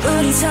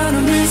우리 서로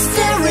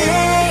mystery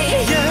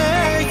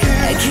yeah,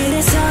 yeah.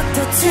 그래서 더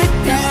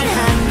특별한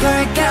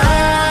걸까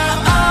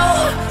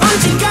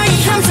언젠가 이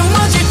함성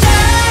멎을 때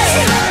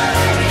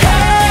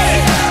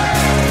hey.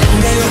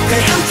 내 옆에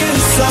함께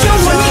있어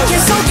영원히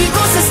계속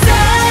이곳에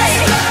stay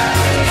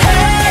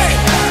hey.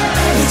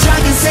 이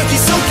작은 새끼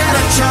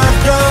손가락처럼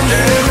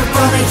흐를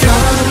뻔한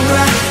여름과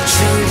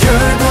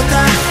추열보다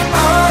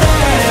오래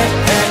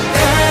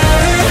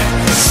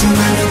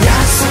수많은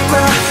약속과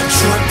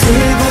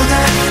추억들보다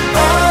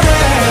오래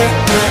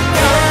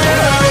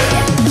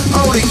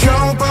우리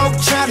교복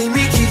차림이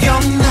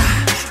기억나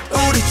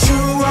우리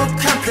추억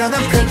한편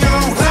한편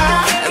영화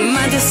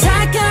만져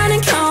살가는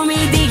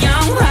코미디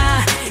영화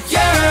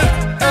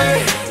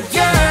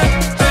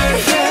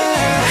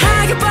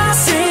하게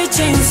봤을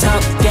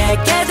재밌었게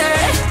깨들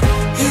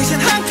이젠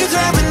함께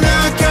잡은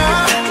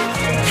나가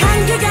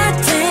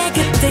한결같아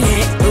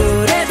그때의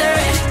우리들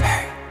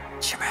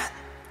지만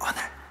오늘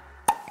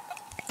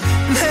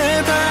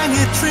내 방의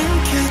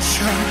드림캐쳐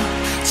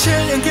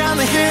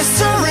 7년간의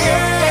history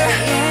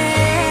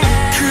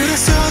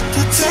그래서 더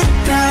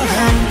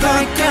특별한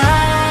걸까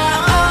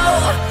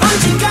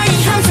언젠가 이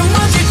함성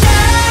멎을 때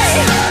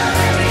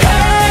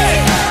hey.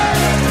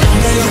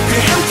 내 옆에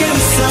함께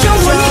있어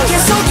영원히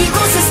계속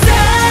이곳에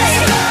stay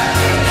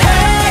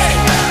hey.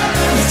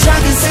 이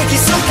작은 새끼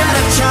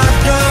손가락처럼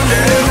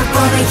흐를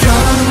뻔한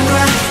여름과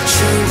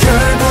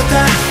추열보다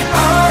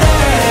오래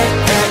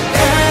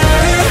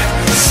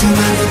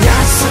수많은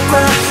약속과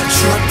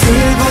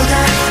추억들보다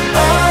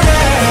오래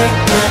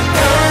네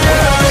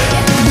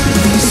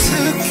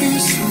새끼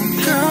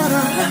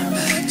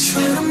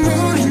손가락처럼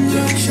무린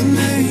역시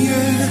내게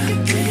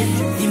네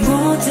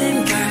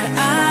모든 걸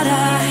알아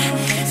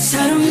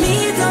서로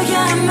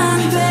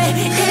믿어야만 돼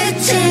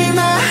잊지마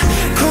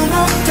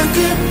고맙다 그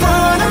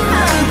뻔한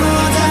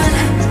말보단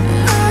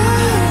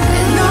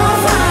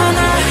너와 나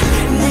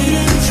내일은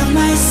정말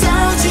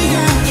싸우지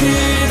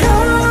않기로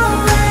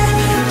해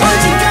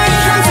언젠가 이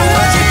함성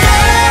멎을 때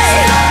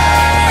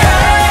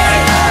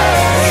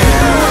You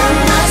are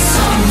my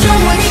soul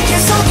영원히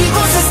계속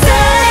이곳에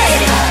stay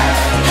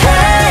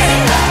hey.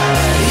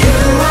 You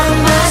are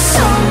my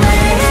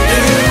soulmate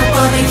흐를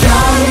뻔한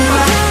여름과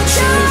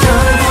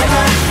추열보다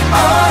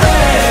오래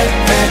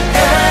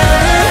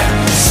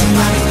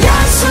수많은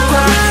약속과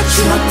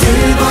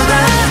추억들보다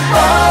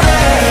오래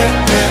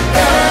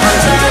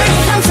언젠가 이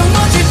함성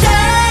멎을 때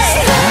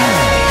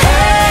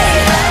hey.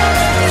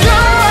 You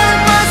are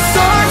my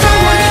soul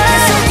영원히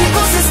계속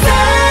이곳에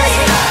stay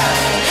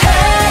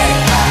hey.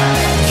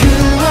 You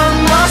are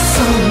my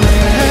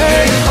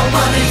soulmate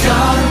뻔뻔한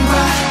여름과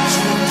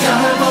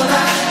추억들보다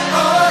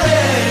오래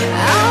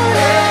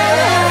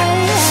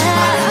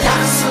수많은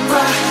약속과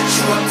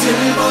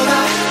추억들보다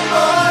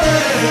오래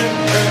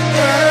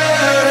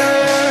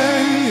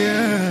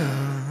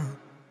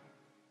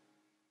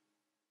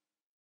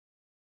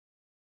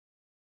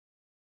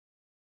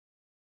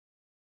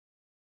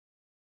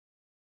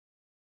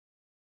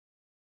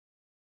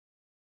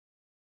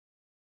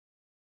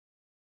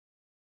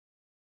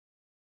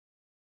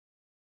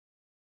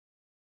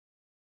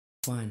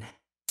 1, 2,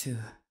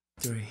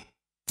 3,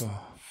 4.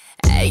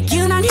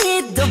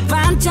 유난히도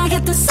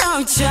반짝였던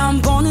서울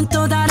처음 보는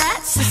또 다른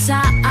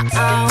세상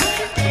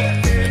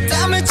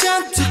땀을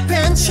잔뜩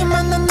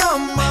벤치만 난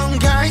넌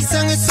뭔가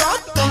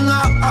이상했었던 너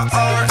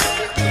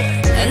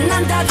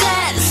난 다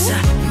됐어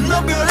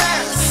너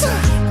변했어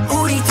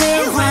우리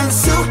대환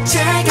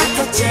숙제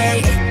같았지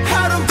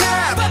하루는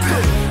배프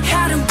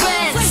하루는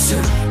배수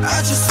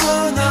I just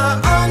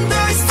wanna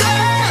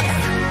understand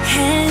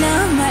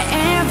Hello my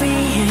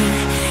everything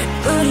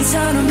우리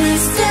서로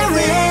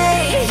mystery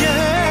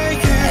yeah,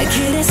 yeah.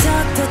 그래서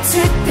더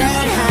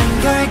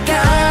특별한 걸까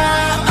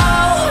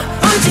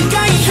언젠가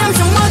이 함성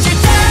멎을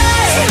때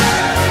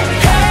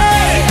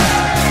hey.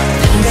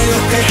 내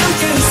옆에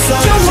함께 있어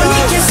영원히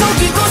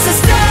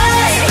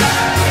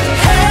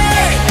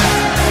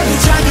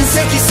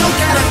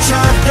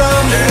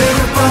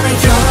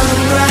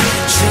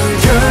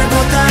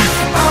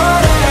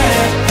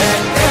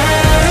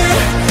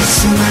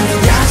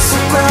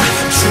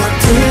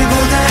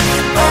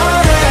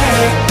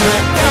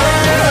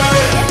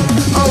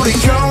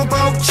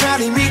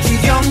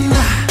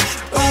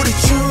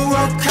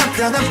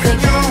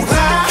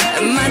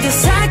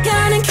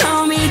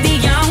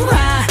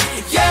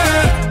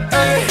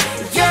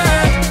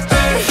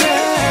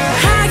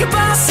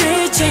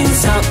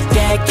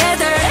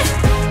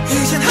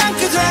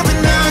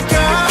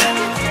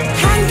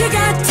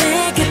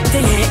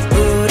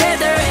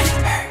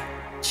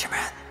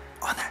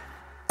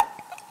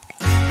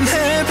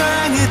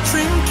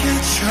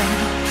그쳐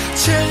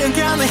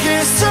 7년간의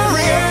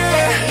history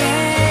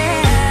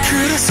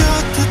그래서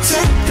더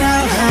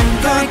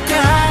특별한 걸까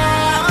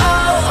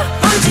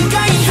언젠가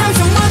이 함성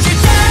멎을 때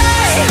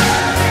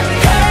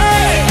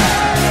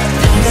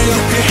내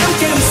옆에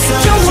함께 있어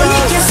영원히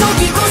계속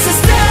이곳에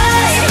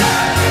stay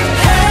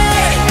네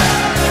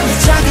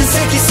작은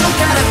새끼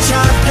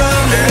손가락처럼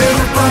매일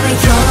뻔한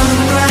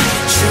여름과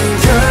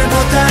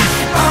추열보다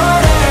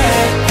오래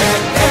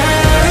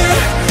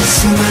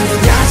수많은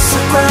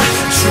약속과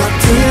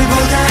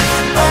추억들보다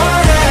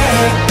오래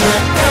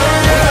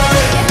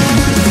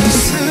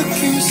스킨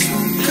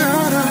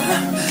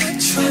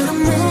손가락처럼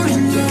우린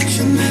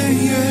여전해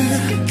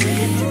네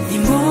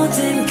모든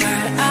걸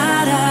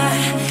알아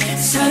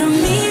서로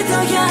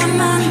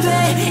믿어야만 돼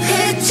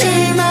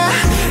잊지마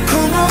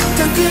고맙던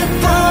그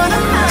뻔한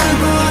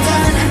말보단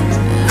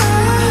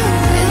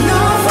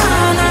너와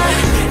나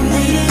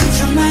내일은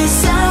정말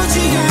싸우지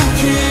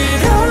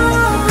않기로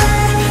해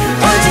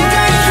언젠가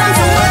이 함성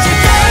멎을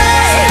때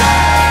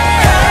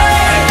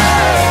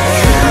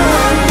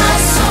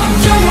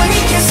영원히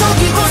계속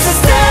이곳에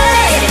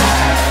stay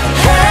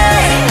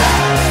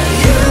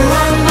You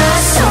are my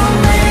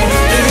soulmate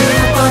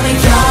이번엔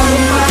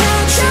여름과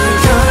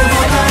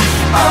추열보다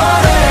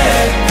오래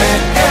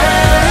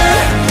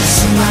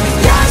수많은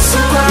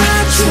약속과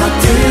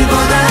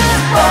추억들보다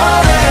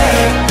오래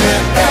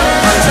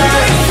언젠가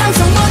이 함성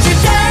멎을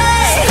때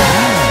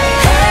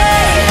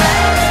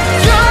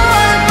You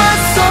are my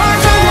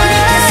영원히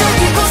계속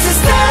soulmate 이곳에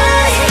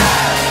stay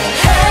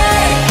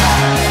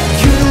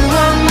You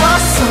are my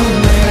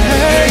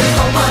soulmate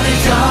이번엔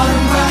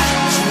여름과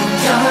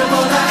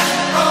추열보다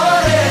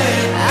오래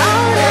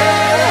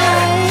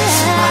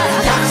수많은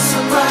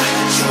약속과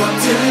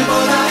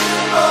추억들보다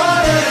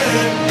오래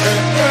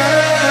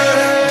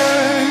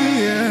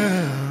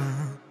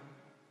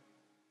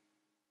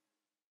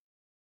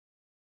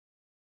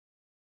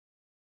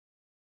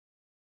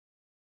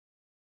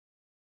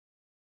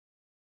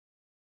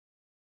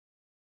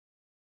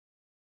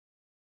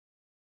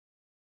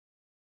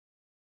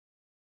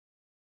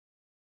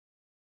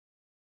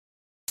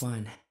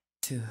One,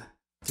 two,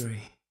 three,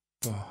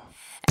 four.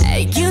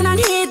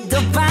 유난히 또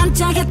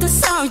반짝였던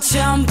서울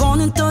처음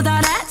보는 또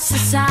다른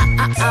세상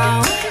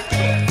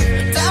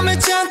땀을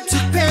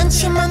잔뜩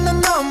벤치만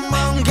난 넌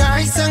뭔가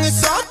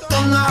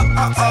이상했었던 너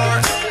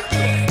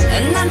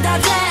난 다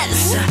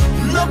됐어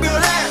너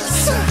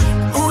변했어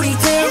우리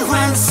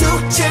대화는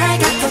숙제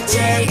같았지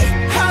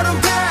하루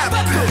밥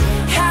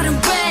하루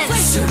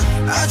벤스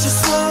I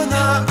just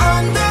wanna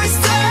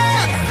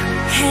understand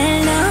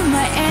Hello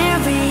my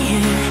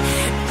everything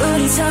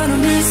우리 서로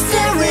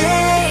mystery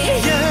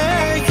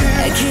yeah,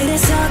 yeah.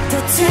 그래서 더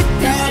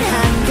특별한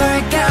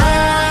걸까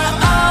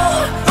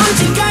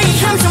언젠가 이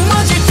함성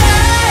멎을 때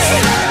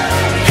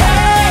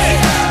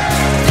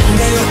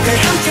내 옆에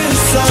함께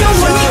있어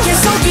영원히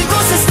계속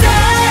이곳에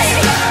stay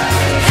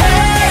네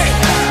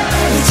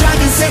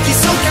작은 새끼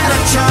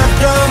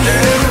손가락처럼 늘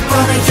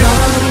뻔한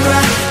여름과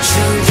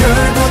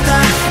추열보다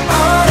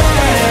오래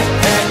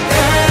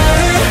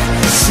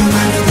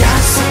수많은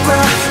약속과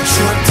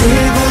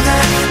추억들보다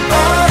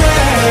오래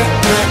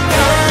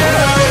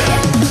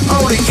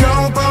우리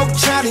교복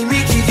차림이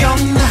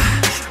기억나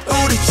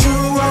우리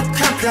추억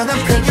한편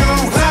한편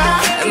영화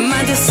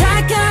만져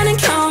살가는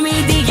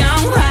코미디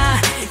영화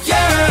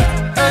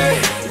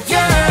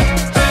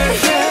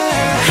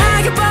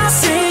하게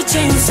벗을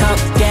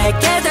재밌게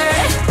깨들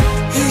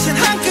이젠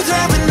함께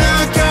잡은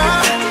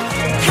나가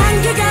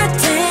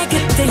한결같아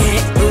그때의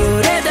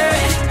우리들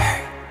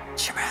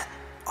하지만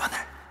오늘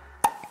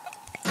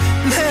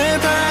내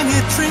방의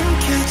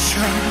드림캐쳐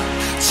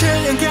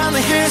 7년간의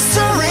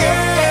history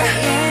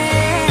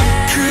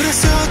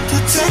그래서 더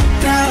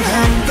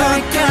특별한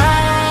걸까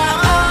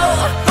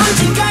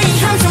언젠가 이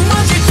함성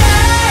멎을 때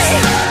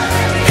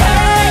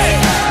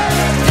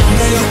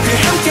내 옆에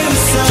함께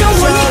있어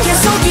영원히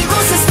계속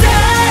이곳에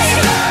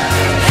stay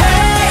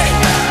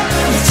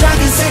네 작은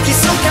새끼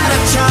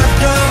손가락처럼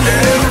늘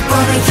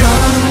뻔한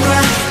여름과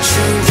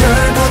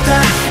추열보다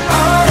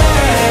오래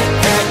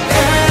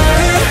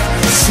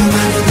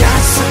수많은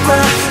약속과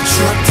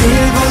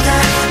추억들보다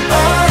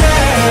오래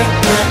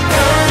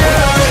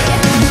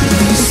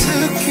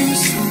스킨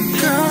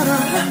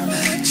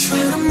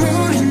손가락처럼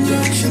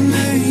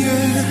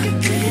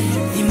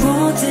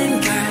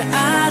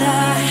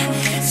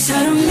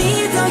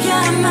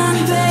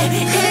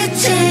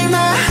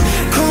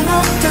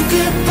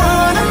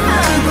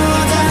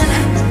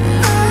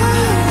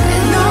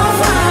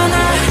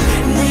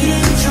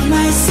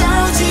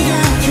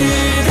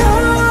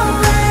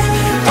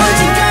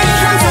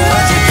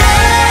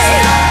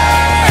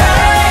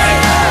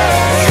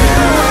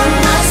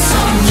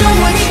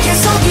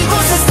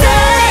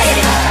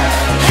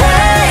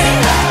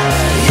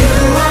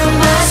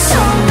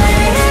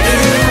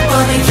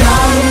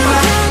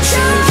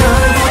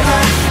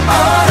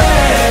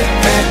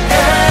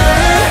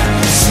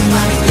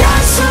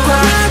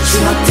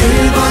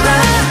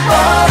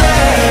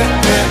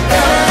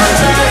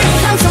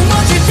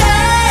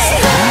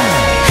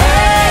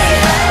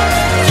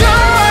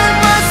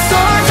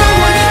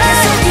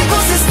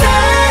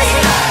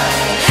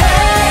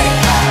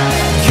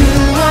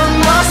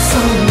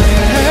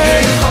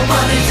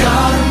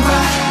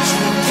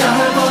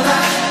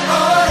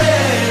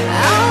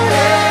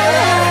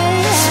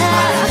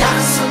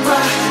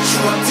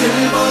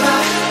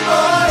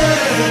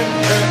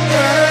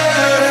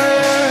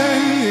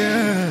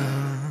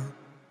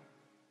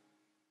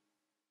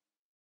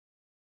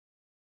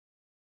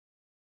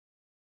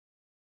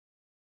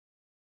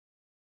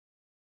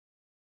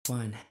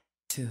 1,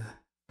 2,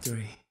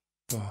 3,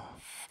 4.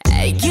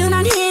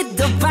 유난히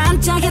또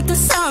반짝였던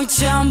서울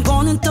처음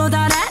보는 또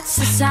다른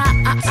세상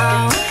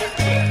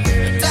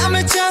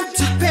땀에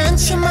잔뜩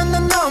벤치만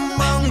난 넌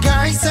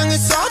뭔가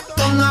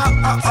이상했었던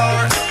난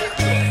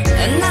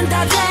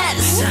다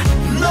됐어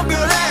너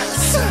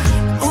별했어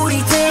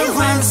우리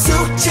대화는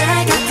숙제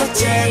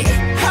같았지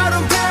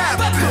하루는 밥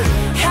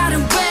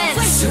하루는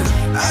벤츠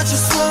I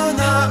just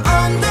wanna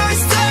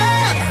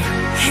understand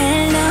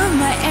Hello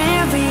my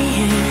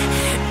area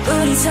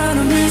우리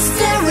서로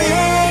mystery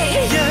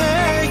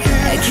yeah,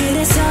 yeah.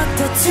 그래서 더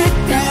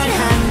특별한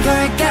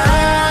걸까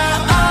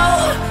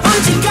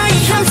언젠가 이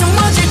함성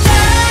멎을 때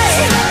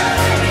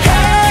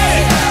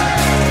hey.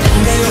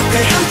 내 옆에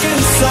함께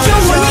있어줘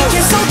영원히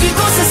계속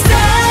이곳에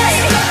stay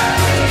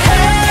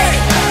hey.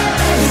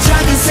 이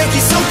작은 새끼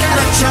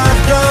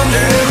손가락처럼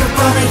흐를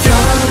뻔한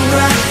여름과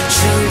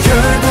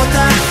추열보다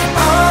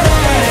오래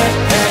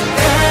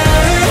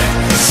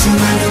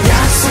수많은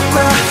약속과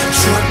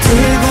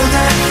추억들보다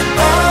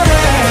오래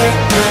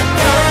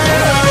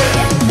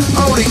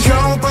우리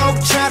교복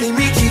차림이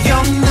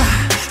기억나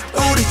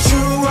우리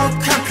추억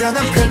한편한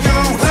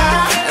편영화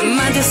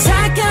만져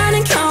살가는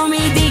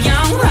코미디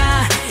영화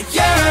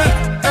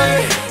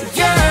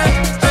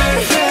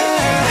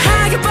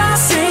하게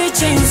벗을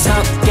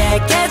진섭게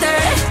깨들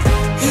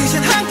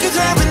이젠 함께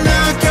잡은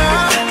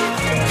나가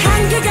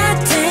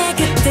한결같아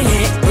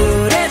그때의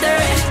우리들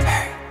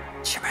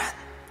하지만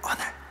오늘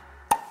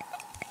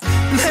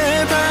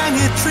내 방의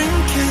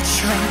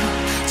드림캐쳐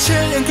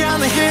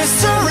 7년간의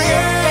history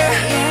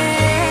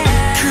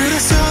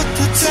그래서 더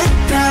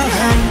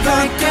특별한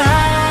걸까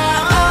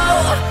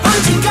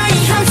언젠가 이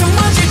함성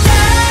멎을 때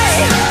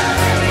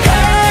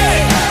hey.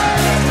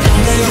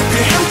 내 옆에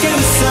함께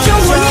있어줘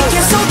영원히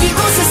계속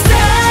이곳에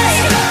stay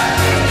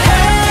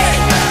hey.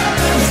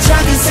 이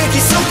작은 새끼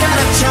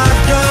손가락처럼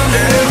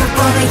흐를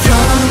뻔한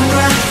여름과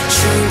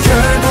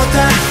추열보다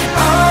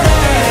오래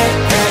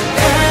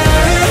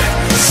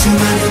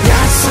수많은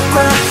약속과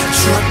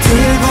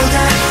추억들보다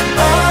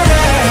오래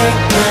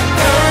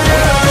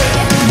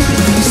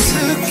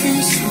스킨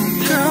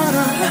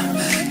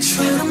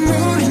손가락처럼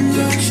우린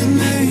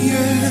여전해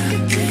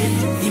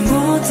이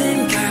모든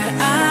걸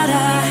알아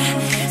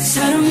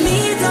서로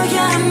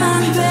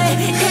믿어야만 돼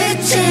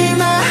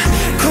잊지마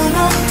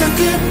고맙던 그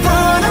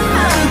뻔한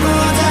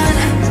말보단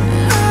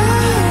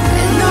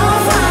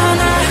너와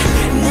나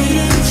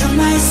내일은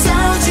정말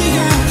싸우지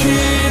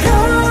않기로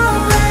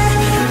해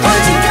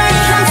언젠가 이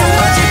함성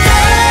멎을 때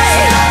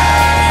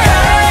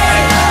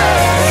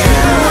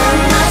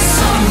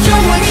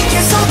영원히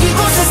계속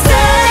이곳에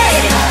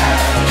stay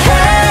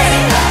hey.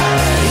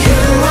 You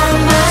are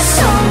my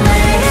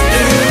soulmate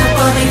이럴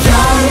뻔한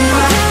여름과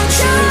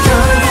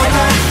추열보다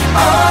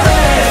오래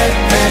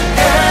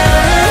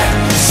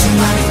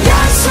수많은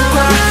약속과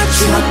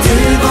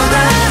추억들보다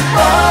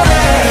오래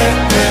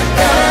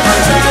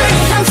언젠가 이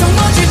함성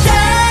멎을 때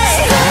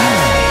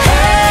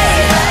hey.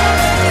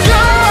 You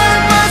are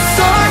my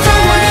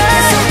영원히 soulmate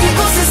계속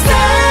이곳에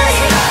stay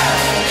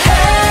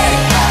hey.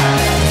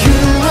 You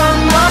are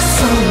my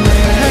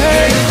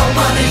soulmate 이럴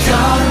뻔한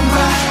여름과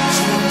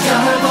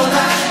추열보다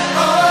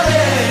오래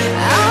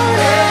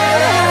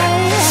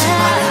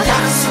수많은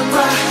약속과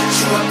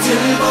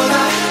추억들보다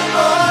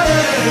오래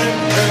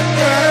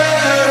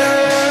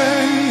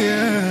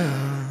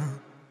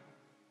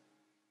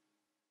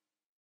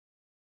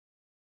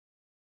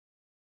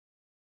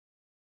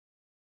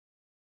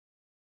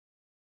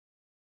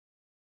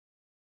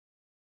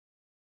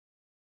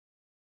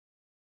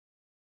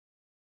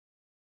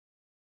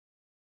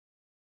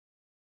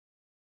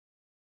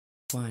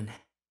 1, 2,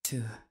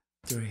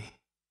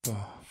 3, 4.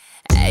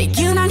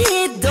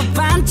 유난히 또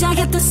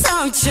반짝였던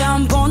서울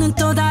처음 보는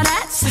또 다른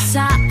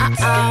세상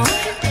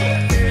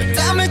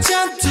땀에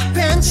잔뜩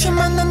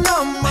벤치만 난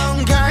넌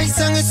뭔가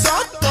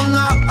이상했었던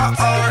난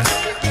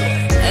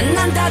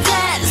다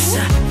됐어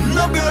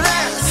너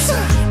별했어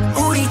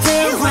우리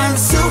대화는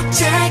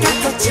숙제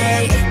같았지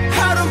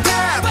하루는 밥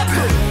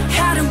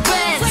하루는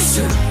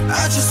벤츠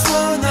I just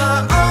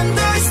wanna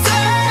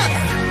understand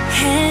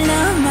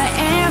Hello my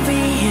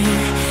area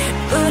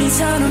우리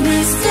서로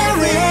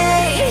mystery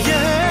yeah,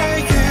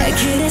 yeah.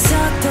 그래서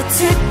더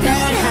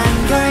특별한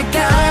걸까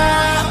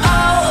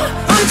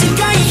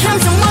언젠가 이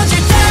함성 멎을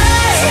때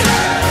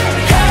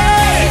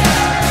hey.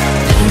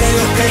 내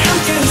옆에 함께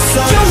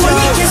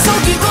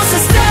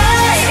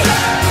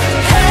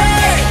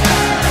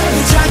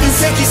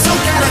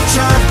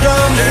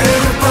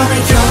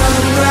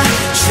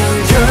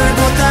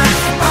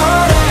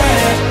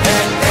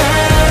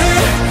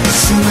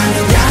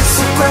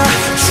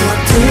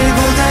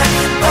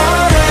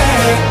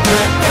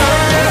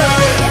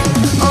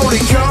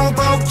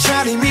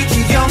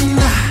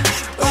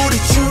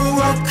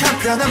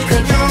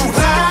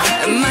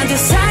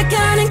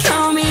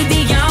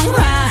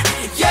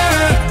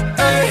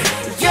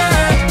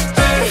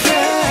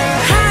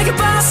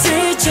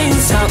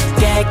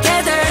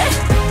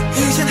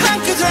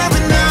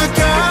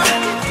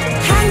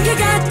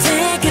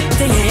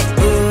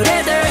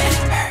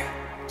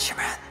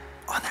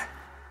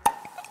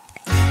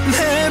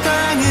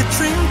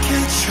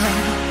catch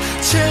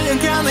up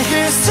 7년간의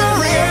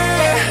history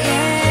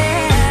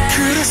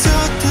그래서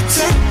더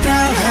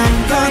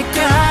특별한 걸까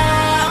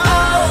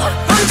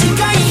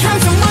언젠가 이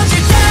함성 멎을 때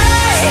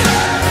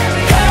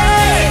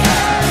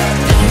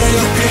내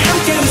옆에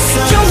함께 있어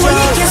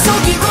영원히 계속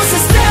이곳에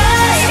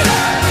stay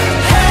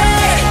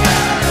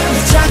이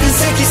작은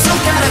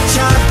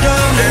새끼손가락처럼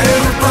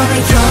내올 뻔한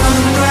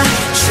여름과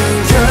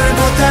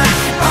추열보다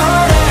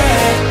오래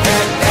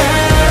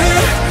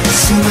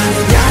수많은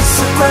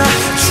약속과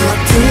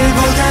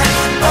추억들보다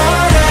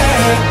오래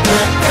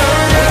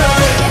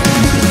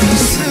네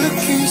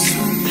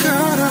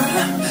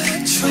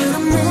새끼손가락처럼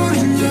우린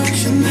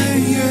여전해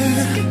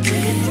네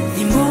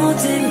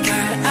모든 걸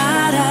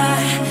알아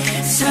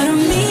서로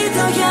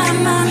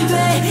믿어야만 돼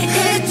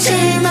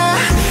잊지마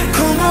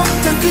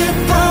고맙단 그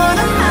뻔한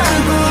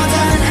말보단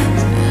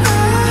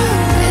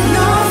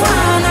너와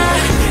나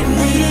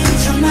내일은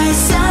정말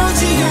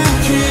싸우지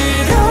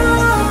않기로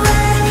해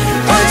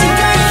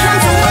언젠가 이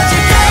함성 멎을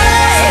때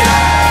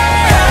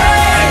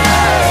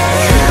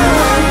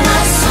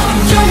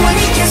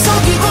영원히 계속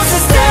이곳에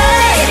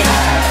stay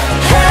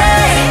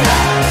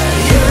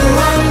You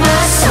are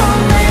my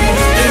soulmate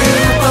이룰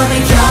뻔한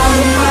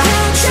여름과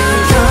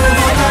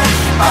추열보다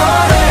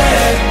오래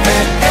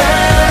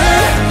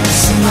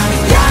수많은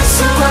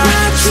약속과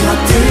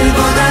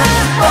추억들보다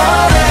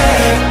오래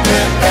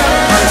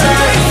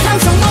언젠가 이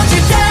함성 멎을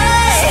때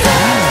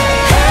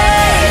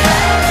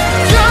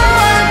You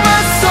are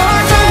my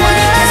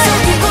영원히 soulmate 계속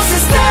이곳에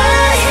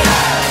stay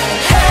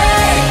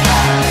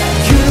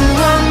You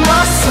are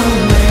my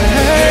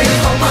soulmate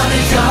뻔한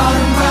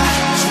여름과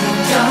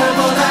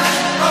추열보다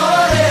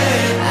오래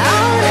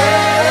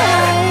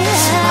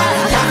수많은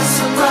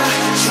약속과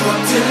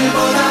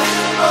추억들보다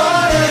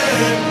오래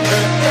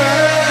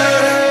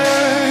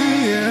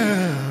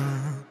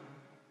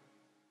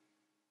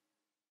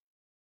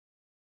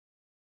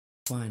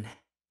 1, 2,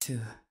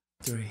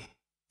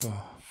 3, 4.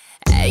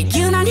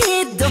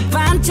 유난히도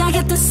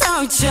반짝였던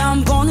서울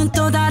처음 보는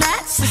또 다른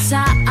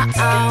세상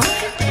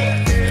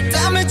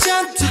땀을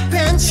잔뜩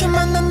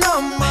벤치만 난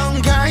넌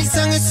뭔가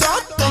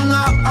이상했었던 너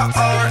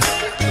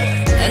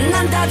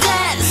난 다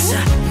됐어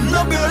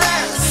너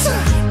변했어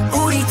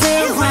우리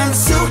대화는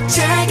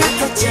숙제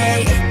같았지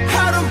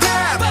하루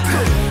밥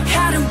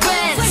하루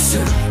뱃수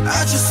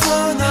I just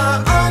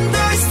wanna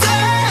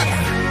understand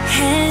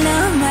Hello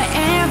my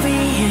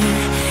area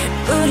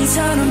우리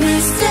서로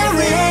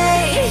mystery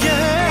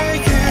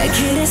yeah, yeah.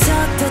 그래서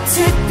더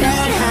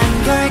특별한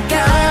걸까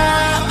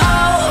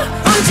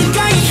언젠가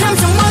이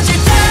함성 멎을 때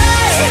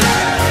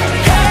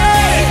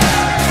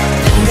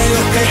내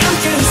옆에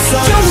함께 있어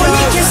영원히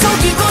계속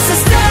이곳에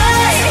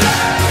stay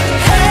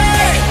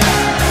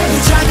이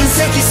작은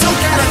새끼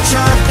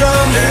손가락처럼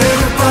내올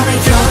뻔한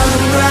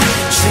여름과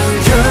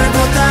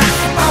추열보다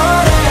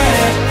오래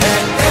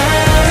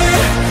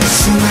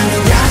수많은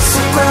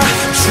약속과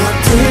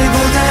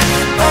추억들보다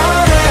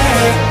오래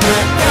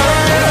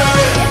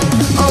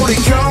우리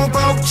교복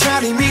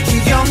차림이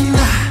기억나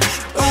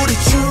우리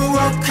추억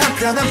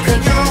한편한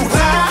편영화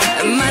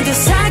만들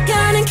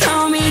사가는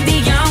코미디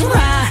영화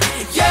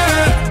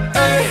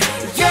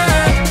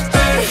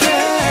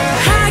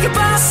하게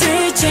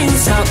벗을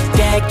진석의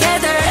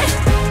깨들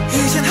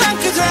이젠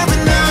함께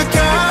되면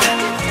나가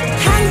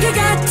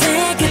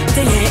한결같아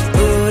그때의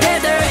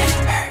우리들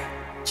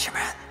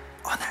지만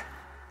오늘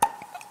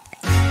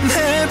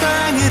내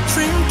방의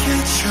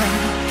dreamcatcher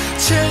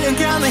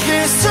 7년간의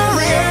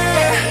history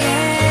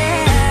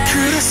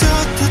그래서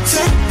더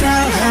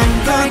특별한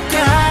걸까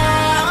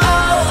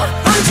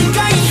언젠가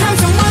이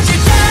함성 멎을 때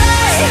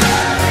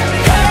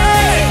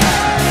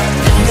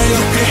내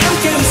옆에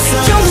함께 있어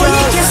영원히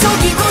계속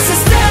이곳에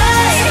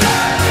stay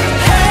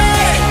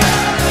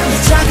이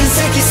작은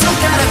새끼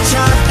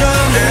손가락처럼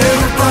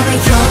내올 뻔한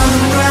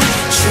여름과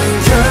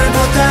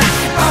추열보다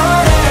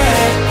오래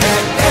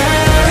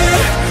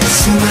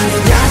수많은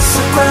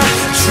약속과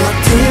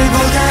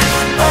추억들보다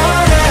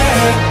오래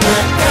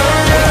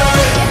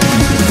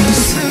네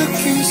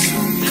새끼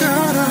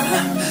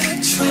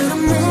손가락처럼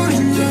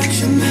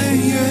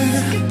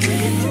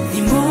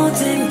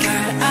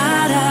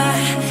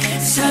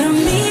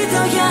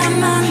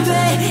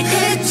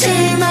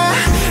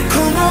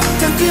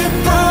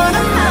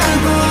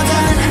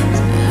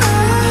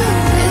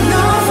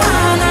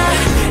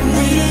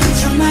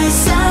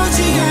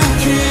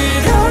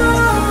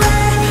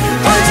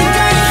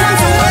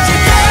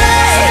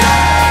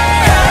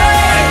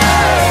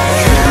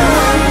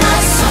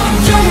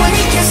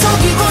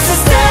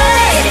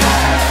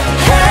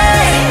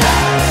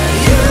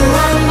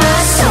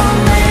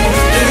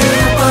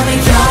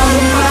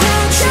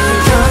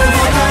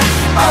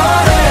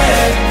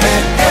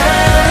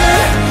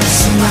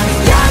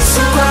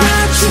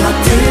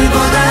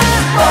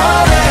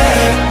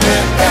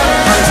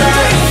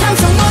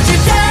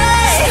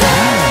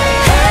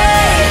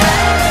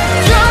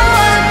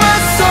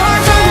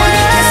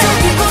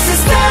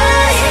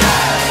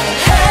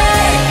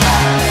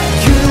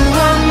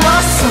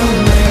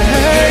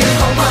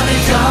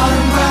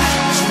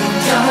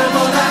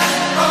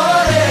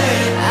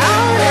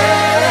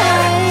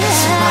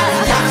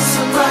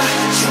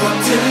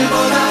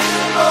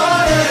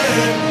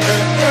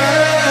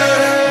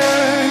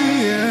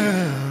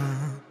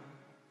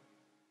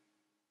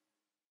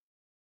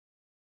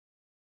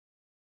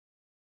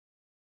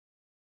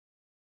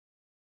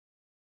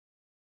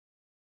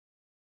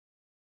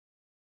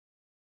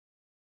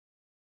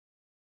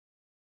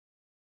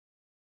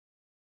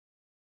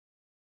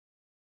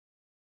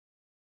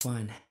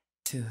 1,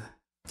 2,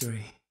 3,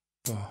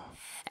 4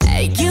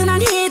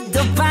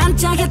 유난히도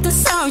반짝였던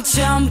서울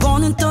처음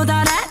보는 또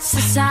다른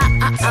세상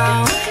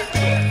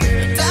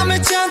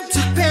땀을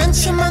잔뜩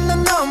벤치만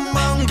난 넌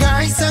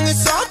뭔가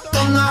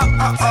이상했었던 너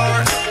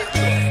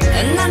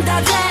난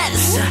다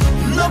됐어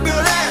너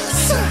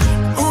변했어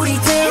우리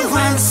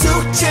대화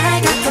숙제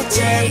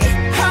같았지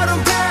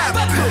하루는 배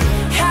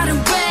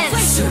하루는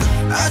뱃수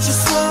I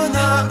just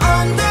wanna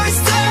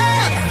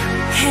understand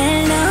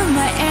Hello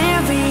my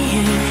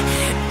area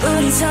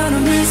우리 서로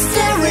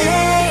mystery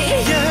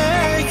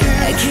yeah,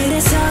 yeah.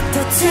 그래서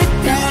더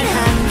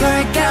특별한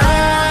걸까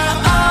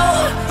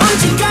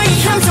언젠가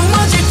이 함성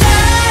멎을 때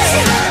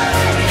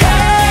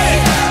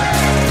hey.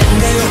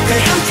 내 옆에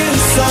함께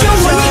있어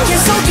영원히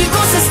계속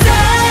이곳에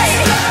stay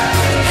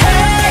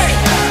hey.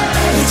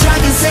 이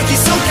작은 새끼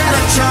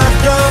손가락처럼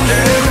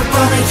흐를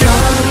뻔한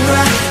여름과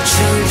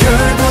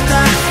충혈보다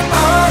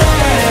오래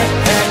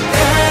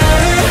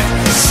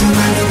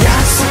수많은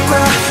약속과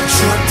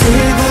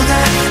추억들보다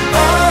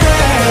오래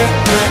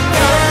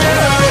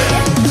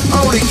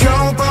우리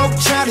교복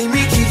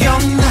차림이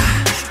기억나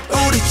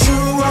우리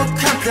추억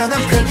한편한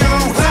편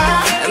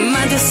영화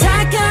만들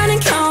사가는